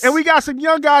 Yes. And we got some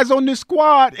young guys on this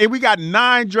squad, and we got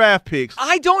 9 draft picks.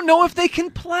 I don't know if they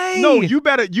can play. No, you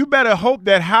better hope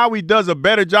that Howie does a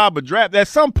better job of draft. At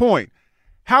some point,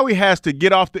 Howie has to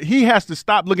get off he has to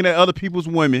stop looking at other people's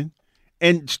women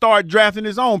and start drafting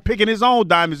his own, picking his own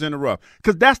diamonds in the rough.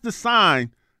 Because that's the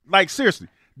sign, like seriously,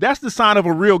 that's the sign of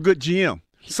a real good GM.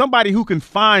 Somebody who can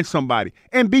find somebody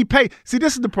and be paid. See,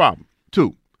 this is the problem.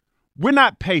 Two, we're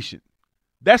not patient.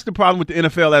 That's the problem with the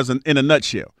NFL in a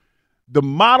nutshell. The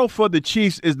model for the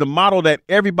Chiefs is the model that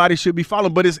everybody should be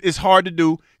following, but it's hard to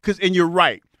do and you're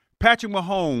right. Patrick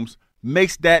Mahomes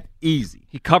makes that easy.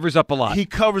 He covers up a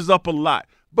lot.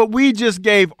 But we just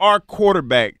gave our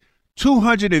quarterback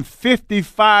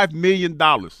 $255 million.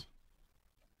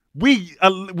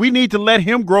 We need to let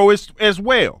him grow as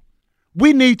well.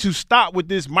 We need to stop with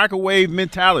this microwave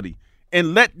mentality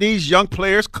and let these young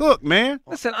players cook, man.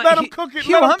 Listen, let them cook it.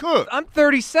 Let them cook. I'm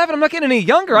 37. I'm not getting any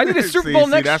younger. I need a Super Bowl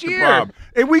next that's year. The problem.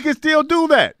 And we can still do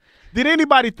that. Did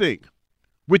anybody think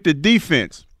with the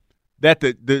defense that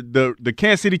the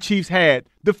Kansas City Chiefs had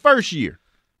the first year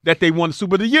that they won the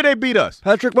Super Bowl, the year they beat us.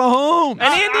 Patrick Mahomes. And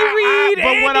Andy Reid.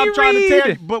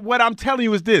 But what I'm telling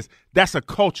you is this. That's a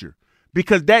culture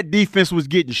because that defense was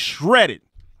getting shredded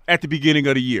at the beginning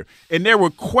of the year. And there were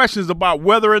questions about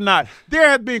whether or not – there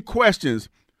have been questions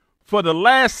for the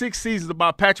last 6 seasons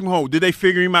about Patrick Mahomes. Did they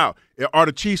figure him out? Are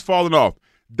the Chiefs falling off?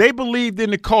 They believed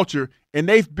in the culture, and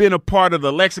they've been a part of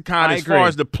the lexicon as far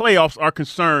as the playoffs are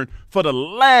concerned for the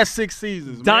last 6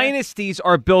 seasons. Dynasties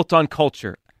are built on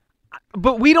culture.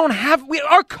 But we don't have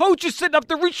our coach is sitting up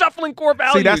there reshuffling core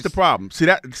values. See, that's the problem.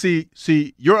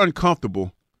 See, you're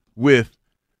uncomfortable with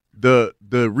the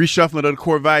reshuffling of the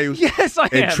core values. Yes, I am.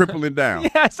 And tripling down.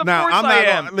 Yes, of course I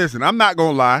am. Listen, I'm not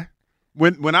gonna lie.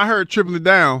 When I heard tripling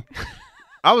down,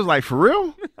 I was like, for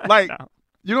real? Like,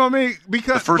 you know what I mean?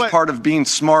 Because the first part of being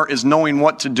smart is knowing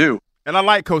what to do. And I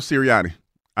like Coach Sirianni.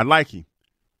 I like him.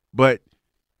 But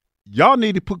y'all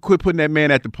need to quit putting that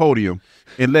man at the podium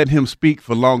and let him speak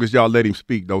for long as y'all let him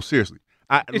speak, though. Seriously.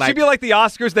 It should be like the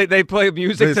Oscars. They play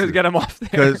music to get him off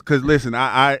there. Because listen,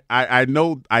 I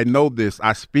know this.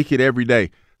 I speak it every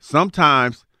day.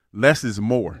 Sometimes less is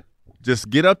more. Just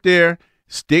get up there,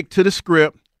 stick to the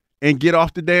script, and get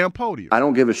off the damn podium. I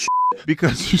don't give a shit.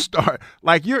 Because you start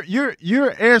like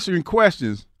you're answering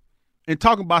questions and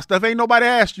talking about stuff ain't nobody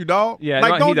asked you, dog. Yeah,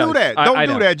 like don't do that. Don't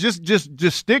do that.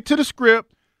 Just stick to the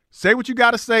script. Say what you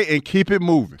got to say and keep it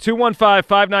moving.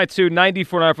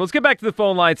 215-592-9494. Let's get back to the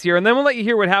phone lines here, and then we'll let you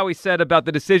hear what Howie said about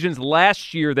the decisions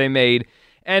last year they made.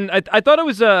 And I thought it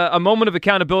was a moment of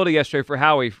accountability yesterday for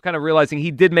Howie, kind of realizing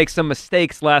he did make some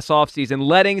mistakes last offseason,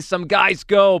 letting some guys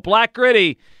go. Black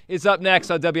Gritty is up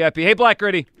next on WIP. Hey, Black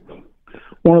Gritty.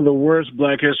 One of the worst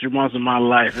Black History Months of my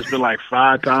life. It's been like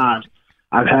 5 times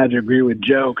I've had to agree with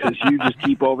Joe because you just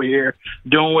keep over here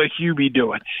doing what Hugh be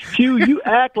doing. Hugh, you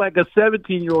act like a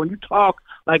 17-year-old. You talk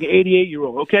like an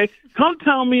 88-year-old, okay? Come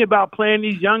tell me about playing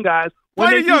these young guys.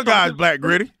 Play the young guys, Black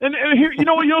Gritty. And here, you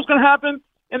know what's going to happen?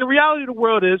 And the reality of the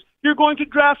world is you're going to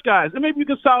draft guys. And maybe you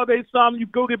consolidate some, you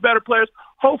go get better players,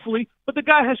 hopefully. But the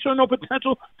guy has shown no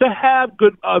potential to have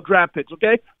good draft picks,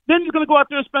 okay? Then he's going to go out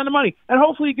there and spend the money. And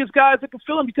hopefully he gets guys that can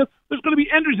fill him because there's going to be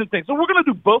injuries and things. So we're going to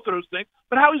do both of those things.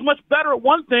 But Howie's much better at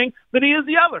one thing than he is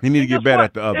the other. He needs to get better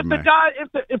at the other, man.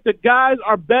 If the guys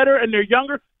are better and they're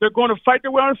younger, they're going to fight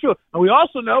their way on the field. And we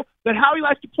also know that Howie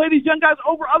likes to play these young guys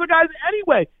over other guys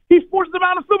anyway. He forces them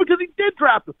out of the field because he did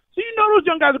draft them. So you know those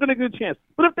young guys are going to get a chance.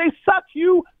 But if they suck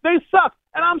you, they suck.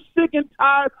 And I'm sick and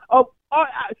tired of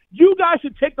you guys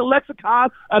should take the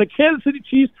lexicon of the Kansas City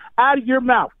Chiefs out of your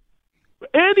mouth.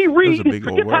 Andy Reid,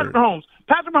 forget Patrick Mahomes.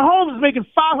 Patrick Mahomes is making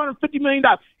 $550 million.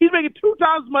 He's making 2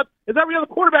 times as much as every other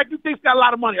quarterback you think's got a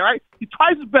lot of money, all right? He's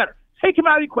twice as better. Take him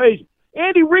out of the equation.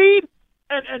 Andy Reid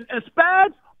and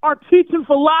Spags are teaching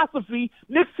philosophy.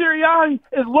 Nick Sirianni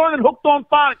is learning hooked on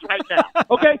phonics right now,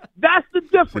 okay? That's the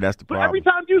difference. See, that's the problem. But every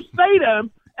time you say them,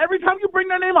 every time you bring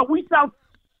their name up, we sound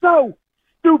so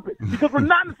stupid because we're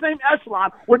not in the same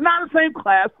echelon. We're not in the same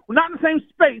class. We're not in the same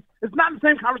space. It's not in the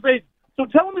same conversation. So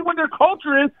telling me what their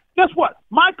culture is, guess what?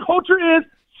 My culture is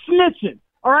snitching,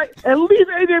 all right? At least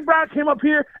A.J. Brown came up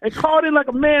here and called in like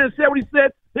a man and said what he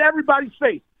said to everybody's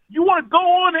face. You want to go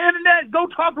on the internet, go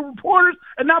talk to reporters,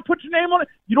 and not put your name on it?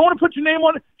 You don't want to put your name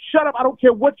on it? Shut up. I don't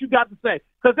care what you got to say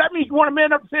because that means you want a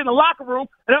man up to say in the locker room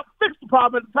and help fix the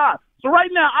problem at the time. So right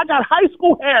now, I got high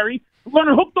school Harry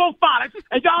learning hooked on phonics,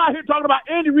 and y'all out here talking about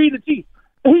Andy Reid and Chiefs.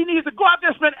 He needs to go out there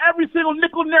and spend every single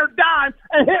nickel and their dime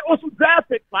and hit on some draft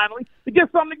picks finally to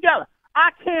get something together.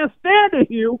 I can't stand it,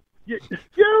 Hugh.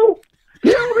 Hugh,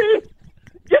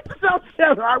 get yourself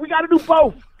together. All right, we got to do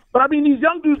both. But I mean, these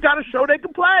young dudes got to show they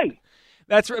can play.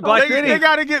 That's right, Black Gritty.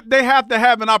 They have to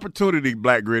have an opportunity,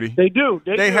 Black Gritty. They do.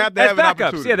 They have to have an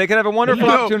opportunity. Yeah, they can have a wonderful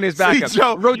opportunity as backups.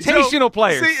 Rotational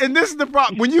players. See, and this is the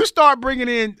problem. When you start bringing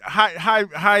in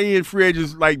high-end free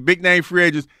agents, like big-name free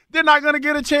agents, they're not going to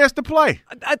get a chance to play.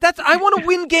 I want to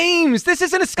win games. This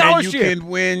isn't a scholarship. And you can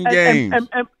win games.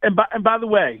 And by the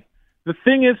way, the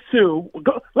thing is, too,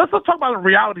 let's talk about a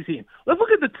reality team. Let's look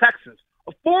at the Texans,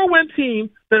 a 4-win team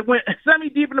that went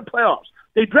semi-deep in the playoffs.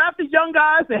 They drafted young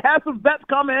guys. They had some vets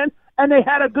come in, and they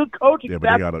had a good coaching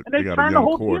staff, and they turned the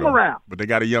whole team around. But they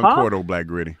got a young core, though, Black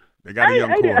Gritty. They got a young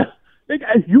core.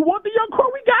 You want the young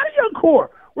core? We got a young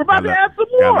core. We're about to add some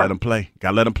more. Gotta let them play.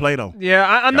 Gotta let them play, though. Yeah,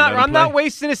 I'm not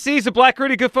wasting a season. Black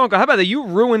Gritty, good phone call. How about that? You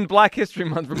ruined Black History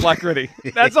Month for Black Gritty.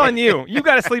 That's on you. You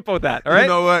got to sleep with that, all right? You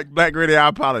know what, Black Gritty, I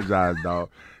apologize,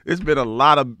 dog. It's been a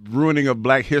lot of ruining of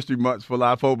Black History Months for a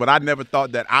lot of folks, but I never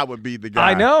thought that I would be the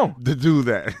guy to do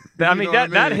that. I mean,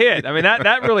 that hit. I mean,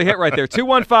 that really hit right there.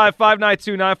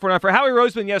 215-592-9494. Howie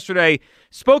Roseman yesterday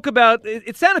spoke about,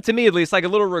 it sounded to me at least like a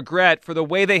little regret for the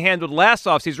way they handled last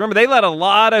offseason. Remember, they let a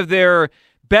lot of their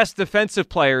best defensive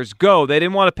players go. They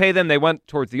didn't want to pay them. They went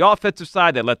towards the offensive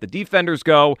side. They let the defenders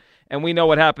go, and we know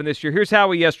what happened this year. Here's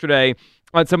Howie yesterday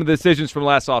on some of the decisions from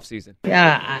last offseason.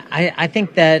 Yeah, I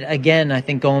think that, again, I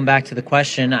think going back to the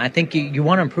question, I think you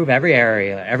want to improve every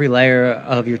area, every layer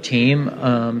of your team.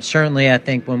 Certainly, I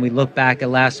think when we look back at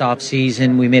last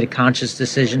offseason, we made a conscious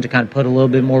decision to kind of put a little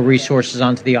bit more resources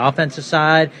onto the offensive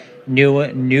side,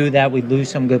 knew that we'd lose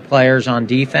some good players on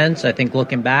defense. I think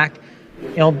looking back,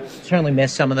 certainly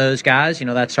missed some of those guys.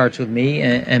 That starts with me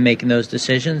and making those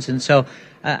decisions. And so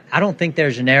I don't think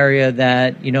there's an area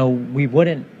that, we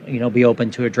wouldn't, be open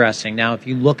to addressing. Now, if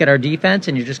you look at our defense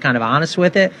and you're just kind of honest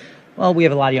with it, well, we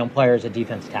have a lot of young players at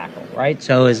defense tackle, right?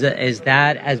 So is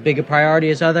that as big a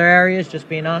priority as other areas, just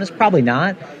being honest? Probably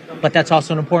not. But that's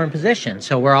also an important position.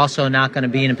 So we're also not going to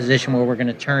be in a position where we're going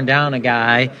to turn down a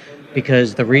guy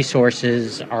because the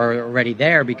resources are already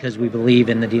there because we believe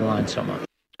in the D-line so much.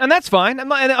 And that's fine.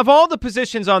 And of all the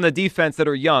positions on the defense that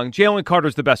are young, Jalen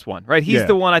Carter's the best one, right? He's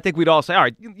the one I think we'd all say, all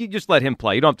right, you just let him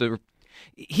play. You don't have to.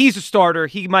 He's a starter.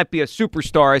 He might be a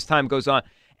superstar as time goes on.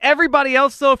 Everybody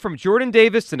else, though, from Jordan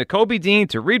Davis to Nakobe Dean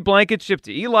to Reed Blankenship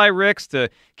to Eli Ricks to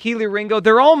Keely Ringo,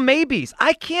 they're all maybes.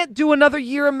 I can't do another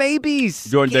year of maybes.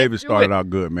 Jordan Davis started out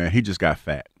good, man. He just got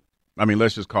fat. I mean,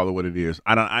 let's just call it what it is.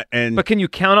 But can you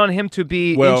count on him to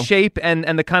be in shape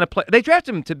and the kind of play? They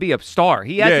drafted him to be a star.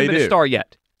 He hasn't been a star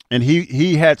yet. And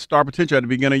he had star potential at the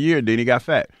beginning of the year, then he got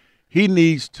fat. He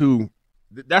needs to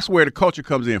 – that's where the culture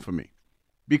comes in for me.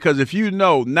 Because if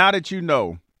now that you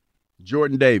know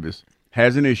Jordan Davis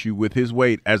has an issue with his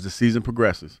weight as the season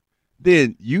progresses,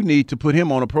 then you need to put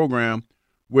him on a program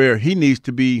where he needs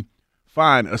to be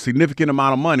fined a significant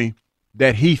amount of money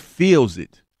that he feels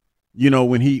it,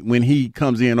 when he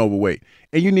comes in overweight.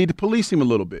 And you need to police him a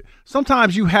little bit.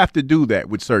 Sometimes you have to do that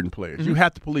with certain players. Mm-hmm. You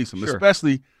have to police them,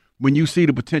 especially – when you see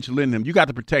the potential in them. You got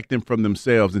to protect them from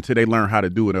themselves until they learn how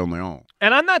to do it on their own.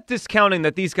 And I'm not discounting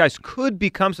that these guys could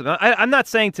become something. I'm not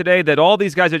saying today that all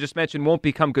these guys I just mentioned won't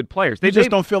become good players. They just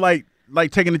don't feel like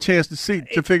taking the chance to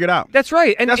figure it out. That's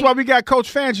right. And that's why we got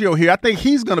Coach Fangio here. I think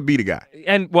he's going to be the guy.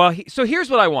 And, so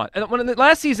here's what I want. And when the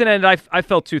last season ended, I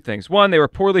felt two things. One, they were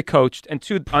poorly coached, and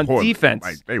two, on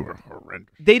defense, they were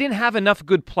horrendous. They didn't have enough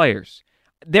good players.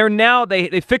 They're now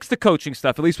they fixed the coaching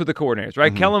stuff, at least with the coordinators,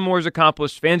 right? Mm-hmm. Kellen Moore's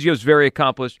accomplished, Fangio's very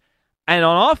accomplished. And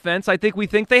on offense, I think we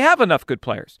think they have enough good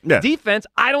players. Yeah. Defense,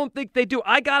 I don't think they do.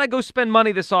 I got to go spend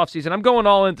money this offseason. I'm going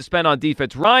all in to spend on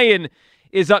defense. Ryan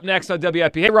is up next on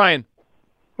WIP. Hey, Ryan.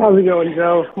 How's it going,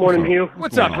 Joe? Morning, Hugh.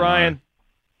 What's up, Ryan?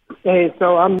 Hey,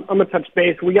 so I'm gonna touch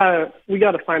base. We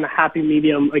gotta find a happy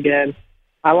medium again.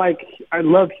 I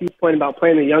love Hugh's point about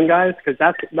playing the young guys because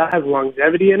that has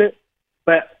longevity in it.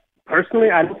 But personally,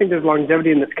 I don't think there's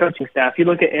longevity in this coaching staff. You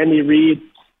look at Andy Reid,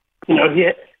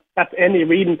 that's Andy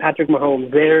Reid and Patrick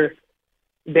Mahomes.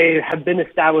 They have been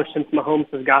established since Mahomes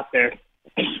has got there.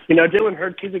 Jalen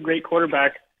Hurts, he's a great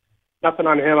quarterback. Nothing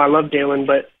on him. I love Jalen,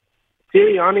 but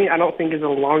Sirianni, I don't think is a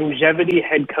longevity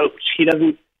head coach.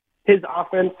 His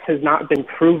offense has not been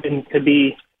proven to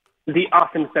be the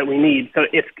offense that we need. So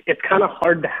it's kind of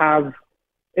hard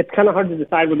to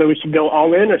decide whether we should go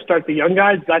all in or start the young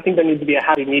guys. But I think there needs to be a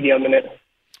happy medium in it.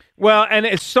 Well, and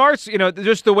it starts,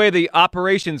 just the way the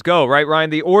operations go, right, Ryan?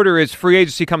 The order is free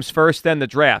agency comes first, then the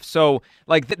draft. So,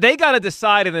 they got to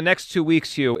decide in the next 2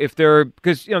 weeks, Hugh,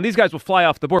 because these guys will fly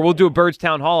off the board. We'll do a Birds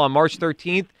Town Hall on March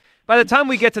 13th. By the time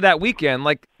we get to that weekend,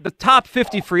 the top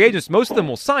 50 free agents, most of them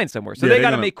will sign somewhere. So they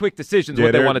got to make quick decisions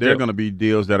what they want to do. There are going to be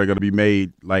deals that are going to be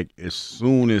made as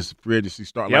soon as free agency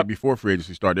starts, before free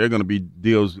agency starts. There are going to be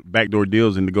deals, backdoor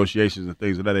deals and negotiations and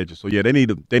things of that nature. So, they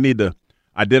need to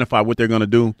identify what they're going to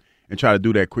do and try to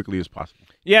do that quickly as possible.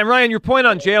 Yeah, and Ryan, your point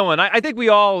on Jalen, I think we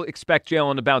all expect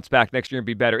Jalen to bounce back next year and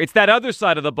be better. It's that other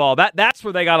side of the ball. That's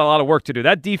where they got a lot of work to do.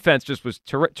 That defense just was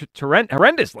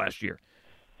horrendous last year.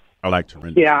 I like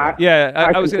horrendous. Yeah,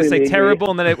 I was going to say terrible,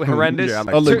 and then it was horrendous. Yeah,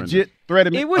 like a legit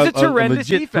threat. It was a horrendous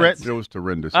defense. It was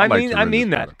horrendous. I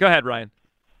mean that. Go ahead, Ryan.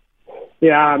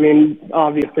 Yeah,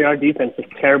 obviously our defense is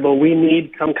terrible. We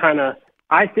need some kind of.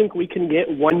 I think we can get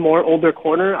one more older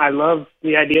corner. I love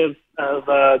the idea of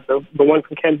the one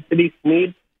from Kansas City,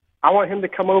 Snead. I want him to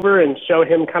come over and show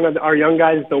him kind of our young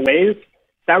guys the ways.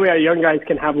 That way our young guys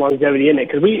can have longevity in it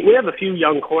because we have a few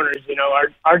young corners.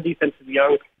 Our defense is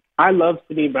young. I love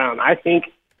Sidney Brown. I think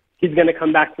he's going to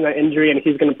come back from that injury and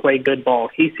he's going to play good ball.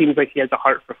 He seems like he has a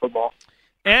heart for football.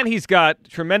 And he's got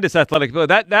tremendous athletic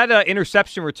ability. That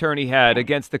interception return he had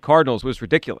against the Cardinals was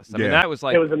ridiculous. I mean, that was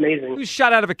it was amazing. He was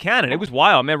shot out of a cannon. It was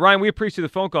wild, man. Ryan, we appreciate the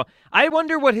phone call. I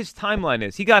wonder what his timeline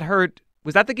is. He got hurt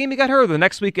Was that the game he got hurt, or the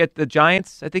next week at the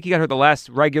Giants? I think he got hurt the last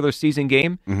regular season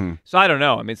game. Mm-hmm. So I don't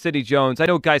know. I mean, Sidney Jones, I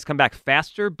know guys come back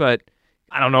faster, but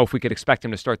I don't know if we could expect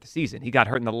him to start the season. He got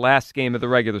hurt in the last game of the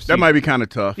regular season. That might be kind of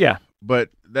tough. Yeah. But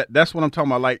that's what I'm talking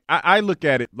about. Like, I look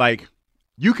at it like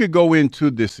you could go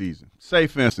into this season. Say,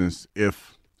 for instance,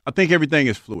 if I think everything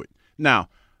is fluid. Now,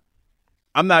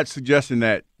 I'm not suggesting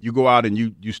that you go out and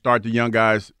you start the young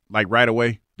guys like right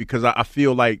away, because I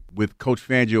feel like with Coach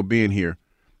Fangio being here,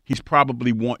 he's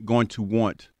probably going to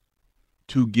want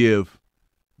to give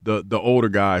the older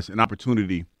guys an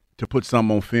opportunity to put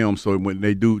something on film, so when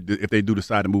if they do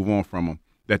decide to move on from them,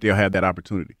 that they'll have that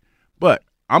opportunity. But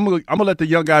I'm gonna let the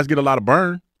young guys get a lot of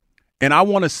burn, and I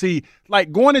want to see,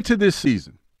 like, going into this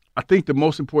season, I think the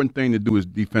most important thing to do is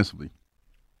defensively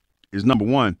is, number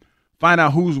one, find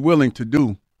out who's willing to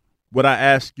do what I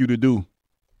ask you to do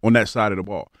on that side of the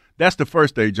ball. That's the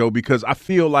first thing, Joe, because I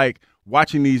feel like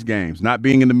watching these games, not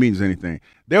being in the meetings or anything,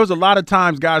 there was a lot of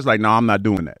times guys like, no, I'm not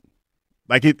doing that.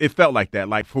 Like, it felt like that.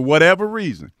 Like, for whatever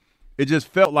reason, it just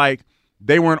felt like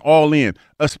they weren't all in,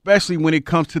 especially when it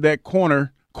comes to that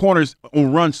corners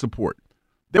on run support.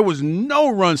 There was no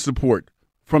run support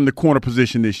from the corner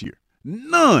position this year.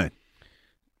 None.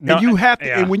 No, and you have to,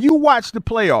 yeah. and when you watch the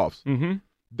playoffs, Mm-hmm.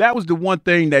 that was the one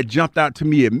thing that jumped out to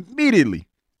me immediately,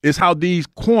 is how these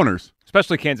corners,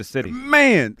 especially Kansas City,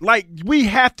 man, like, we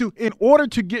have to, in order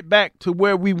to get back to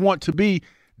where we want to be,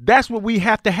 that's what we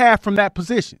have to have from that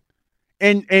position.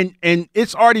 And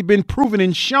it's already been proven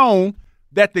and shown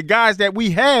that the guys that we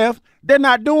have, they're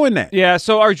not doing that. Yeah,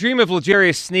 so our dream of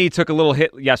L'Jarius Sneed took a little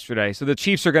hit yesterday, so the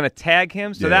Chiefs are going to tag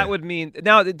him. So that would mean –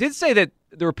 now, it did say that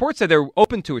the report said they're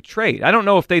open to a trade. I don't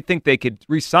know if they think they could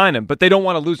re-sign him, but they don't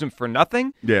want to lose him for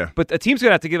nothing. Yeah. But the team's going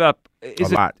to have to give up – a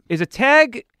lot. Is a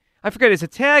tag – I forget, is a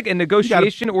tag a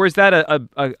negotiation, or is that a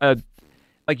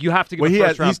like, you have to give a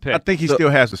first-round pick? I think he still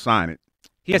has to sign it.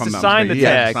 He has to sign the tag. He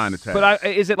has to sign the tag. But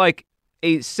is it like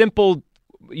a simple –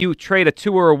 you trade a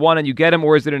 2 or a 1 and you get him,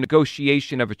 or is it a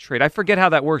negotiation of a trade? I forget how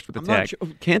that works with the tag. Not sure.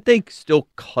 Can't they still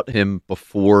cut him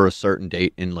before a certain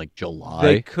date in, like, July?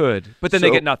 They could, but then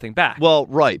they get nothing back. Well,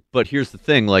 right, but here's the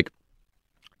thing. Like,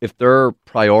 if their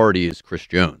priority is Chris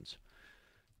Jones,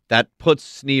 that puts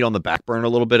Snead on the back burner a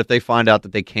little bit if they find out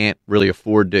that they can't really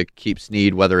afford to keep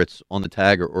Snead, whether it's on the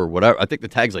tag or whatever. I think the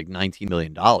tag's like $19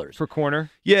 million. For corner?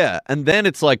 Yeah, and then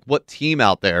it's like, what team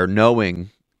out there,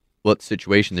 knowing what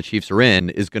situation the Chiefs are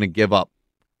in, is going to give up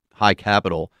high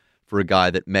capital for a guy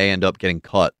that may end up getting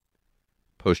cut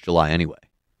post-July anyway?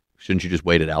 Shouldn't you just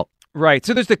wait it out? Right.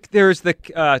 So there's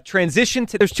the transition.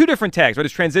 There's two different tags, right?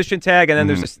 There's transition tag, and then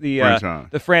there's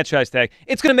the franchise tag.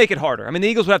 It's going to make it harder. I mean, the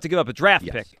Eagles would have to give up a draft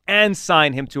pick and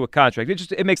sign him to a contract.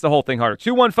 It makes the whole thing harder.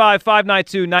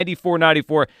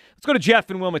 215-592-9494. Let's go to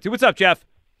Jeff in Wilmington. What's up, Jeff?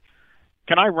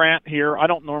 Can I rant here? I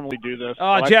don't normally do this.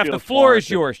 Jeff, the floor is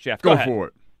yours, Jeff. Go ahead. for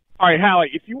it. All right, Hallie,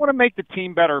 if you want to make the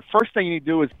team better, first thing you need to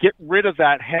do is get rid of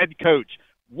that head coach.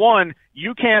 One,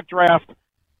 you can't draft.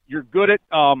 You're good at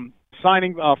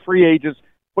signing free agents,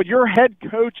 but your head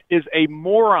coach is a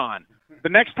moron. The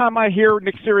next time I hear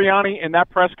Nick Sirianni in that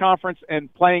press conference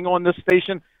and playing on this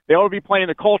station, they ought to be playing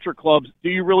the culture clubs. Do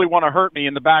you really want to hurt me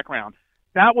in the background?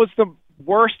 That was the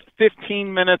worst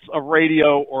 15 minutes of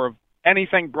radio or of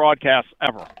anything broadcast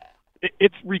ever.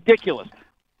 It's ridiculous.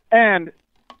 And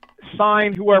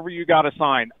sign whoever you got to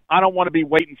sign. I don't want to be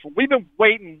waiting for. We've been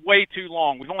waiting way too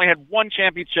long. We've only had one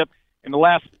championship in the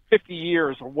last 50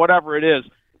 years or whatever it is.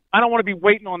 I don't want to be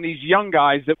waiting on these young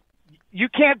guys that you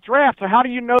can't draft. So how do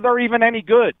you know they're even any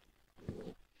good?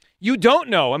 You don't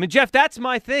know. I mean, Jeff, that's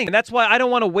my thing. And that's why I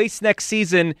don't want to waste next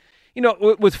season,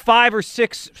 with 5 or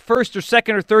 6 first or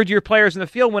second or third year players in the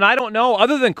field when I don't know,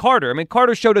 other than Carter. I mean,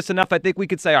 Carter showed us enough. I think we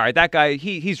could say, all right, that guy,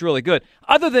 he's really good.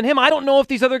 Other than him, I don't know if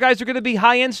these other guys are going to be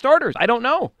high-end starters. I don't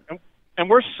know. And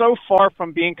we're so far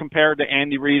from being compared to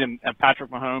Andy Reid and Patrick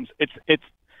Mahomes.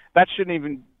 That shouldn't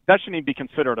even be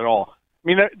considered at all. I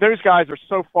mean, those guys are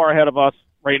so far ahead of us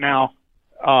right now.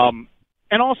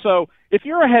 And also, if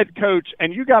you're a head coach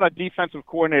and you got a defensive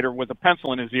coordinator with a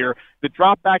pencil in his ear that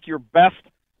dropped back your best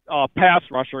pass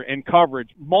rusher in coverage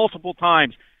multiple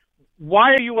times,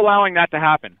 why are you allowing that to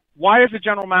happen? Why is the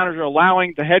general manager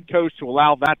allowing the head coach to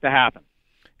allow that to happen?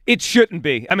 It shouldn't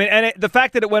be. I mean, the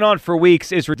fact that it went on for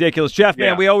weeks is ridiculous. Jeff,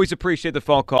 man, we always appreciate the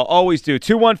phone call. Always do.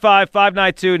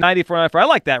 215-592-9494. I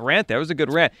like that rant there. It was a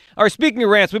good rant. All right, speaking of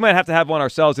rants, we might have to have one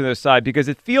ourselves on the other side because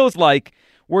it feels like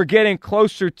we're getting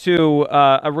closer to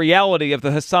a reality of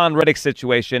the Hassan Reddick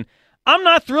situation. I'm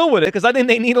not thrilled with it because I think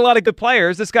they need a lot of good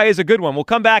players. This guy is a good one. We'll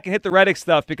come back and hit the Reddick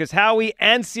stuff because Howie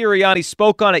and Sirianni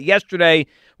spoke on it yesterday.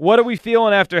 What are we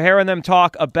feeling after hearing them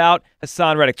talk about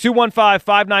Hassan Reddick?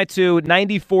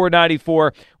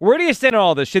 215-592-9494. Where do you stand on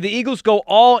all this? Should the Eagles go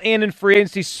all in free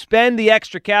agency, spend the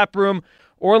extra cap room,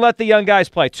 or let the young guys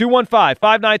play?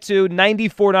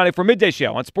 215-592-9494. Midday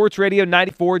Show on Sports Radio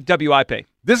 94 WIP.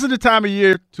 This is the time of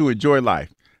year to enjoy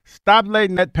life. Stop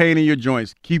letting that pain in your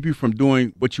joints keep you from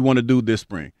doing what you want to do this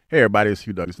spring. Hey, everybody, it's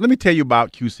Hugh Douglas. Let me tell you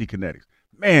about QC Kinetics.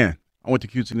 Man, I went to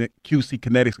QC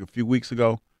Kinetics a few weeks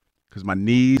ago because my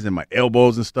knees and my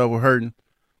elbows and stuff were hurting.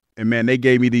 And, man, they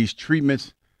gave me these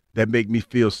treatments that make me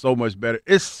feel so much better.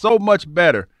 It's so much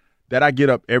better that I get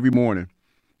up every morning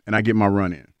and I get my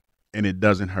run in, and it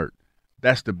doesn't hurt.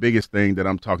 That's the biggest thing that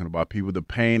I'm talking about, people. The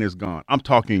pain is gone. I'm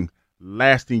talking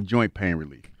lasting joint pain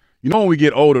relief. You know, when we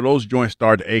get older, those joints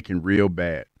start aching real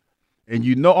bad. And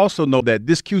you also know that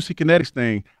this QC Kinetics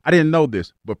thing, I didn't know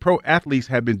this, but pro athletes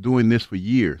have been doing this for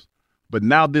years. But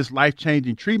now this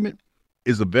life-changing treatment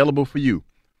is available for you.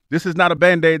 This is not a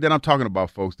Band-Aid that I'm talking about,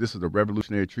 folks. This is a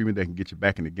revolutionary treatment that can get you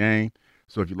back in the game.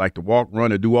 So if you like to walk,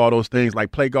 run, or do all those things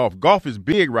like play golf, golf is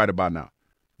big right about now.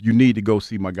 You need to go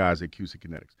see my guys at QC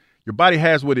Kinetics. Your body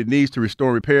has what it needs to restore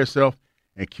and repair itself,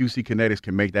 and QC Kinetics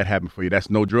can make that happen for you. That's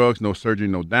no drugs, no surgery,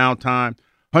 no downtime.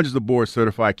 Hundreds of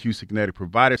board-certified QC Kinetic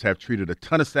providers have treated a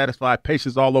ton of satisfied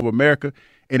patients all over America.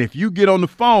 And if you get on the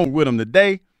phone with them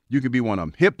today, you can be one of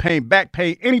them. Hip pain, back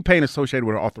pain, any pain associated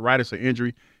with arthritis or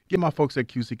injury, give my folks at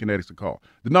QC Kinetics a call.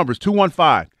 The number is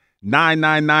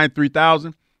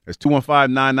 215-999-3000. That's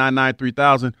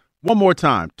 215-999-3000. One more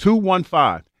time,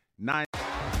 215-999-3000.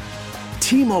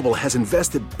 T-Mobile has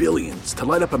invested billions to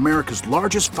light up America's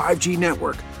largest 5G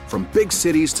network, from big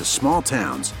cities to small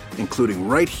towns, including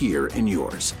right here in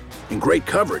yours. And great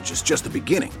coverage is just the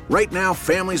beginning. Right now,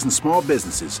 families and small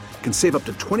businesses can save up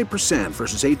to 20%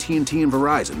 versus AT&T and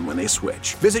Verizon when they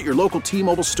switch. Visit your local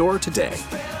T-Mobile store today.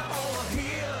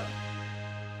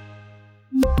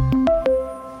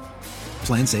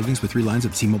 Plan savings with 3 lines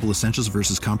of T-Mobile Essentials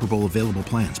versus comparable available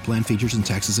plans. Plan features and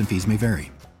taxes and fees may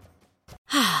vary.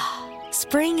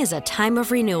 Spring is a time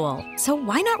of renewal, so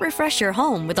why not refresh your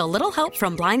home with a little help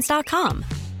from Blinds.com?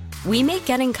 We make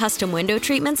getting custom window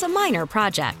treatments a minor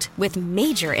project with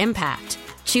major impact.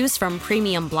 Choose from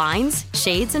premium blinds,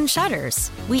 shades, and shutters.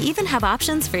 We even have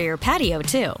options for your patio,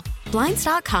 too.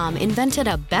 Blinds.com invented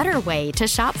a better way to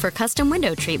shop for custom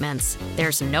window treatments.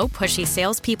 There's no pushy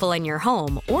salespeople in your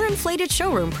home or inflated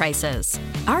showroom prices.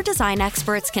 Our design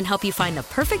experts can help you find the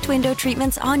perfect window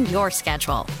treatments on your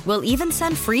schedule. We'll even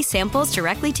send free samples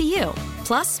directly to you.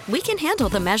 Plus, we can handle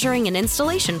the measuring and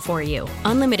installation for you.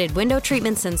 Unlimited window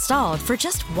treatments installed for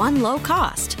just one low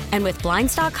cost. And with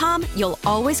Blinds.com, you'll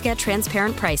always get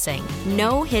transparent pricing.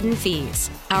 No hidden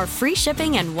fees. Our free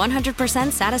shipping and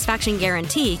 100% satisfaction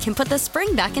guarantee can put the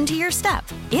spring back into your step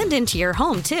and into your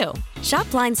home, too. Shop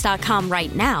Blinds.com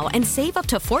right now and save up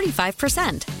to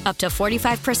 45%. Up to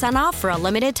 45% off for a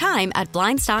limited time at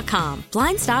Blinds.com.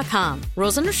 Blinds.com.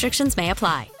 Rules and restrictions may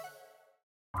apply.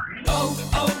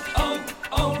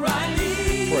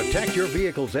 O'Reilly. Protect your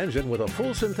vehicle's engine with a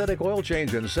full synthetic oil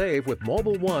change and save with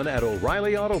Mobile One at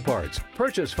O'Reilly Auto Parts.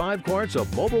 Purchase 5 quarts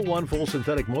of Mobile One full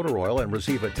synthetic motor oil and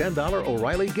receive a $10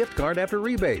 O'Reilly gift card after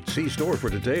rebate. See store for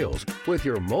details. With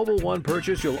your Mobile One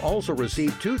purchase, you'll also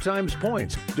receive 2 times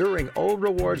points during O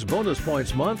Rewards Bonus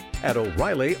Points Month at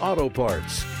O'Reilly Auto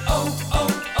Parts.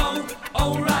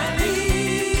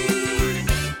 O'Reilly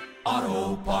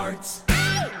Auto Parts.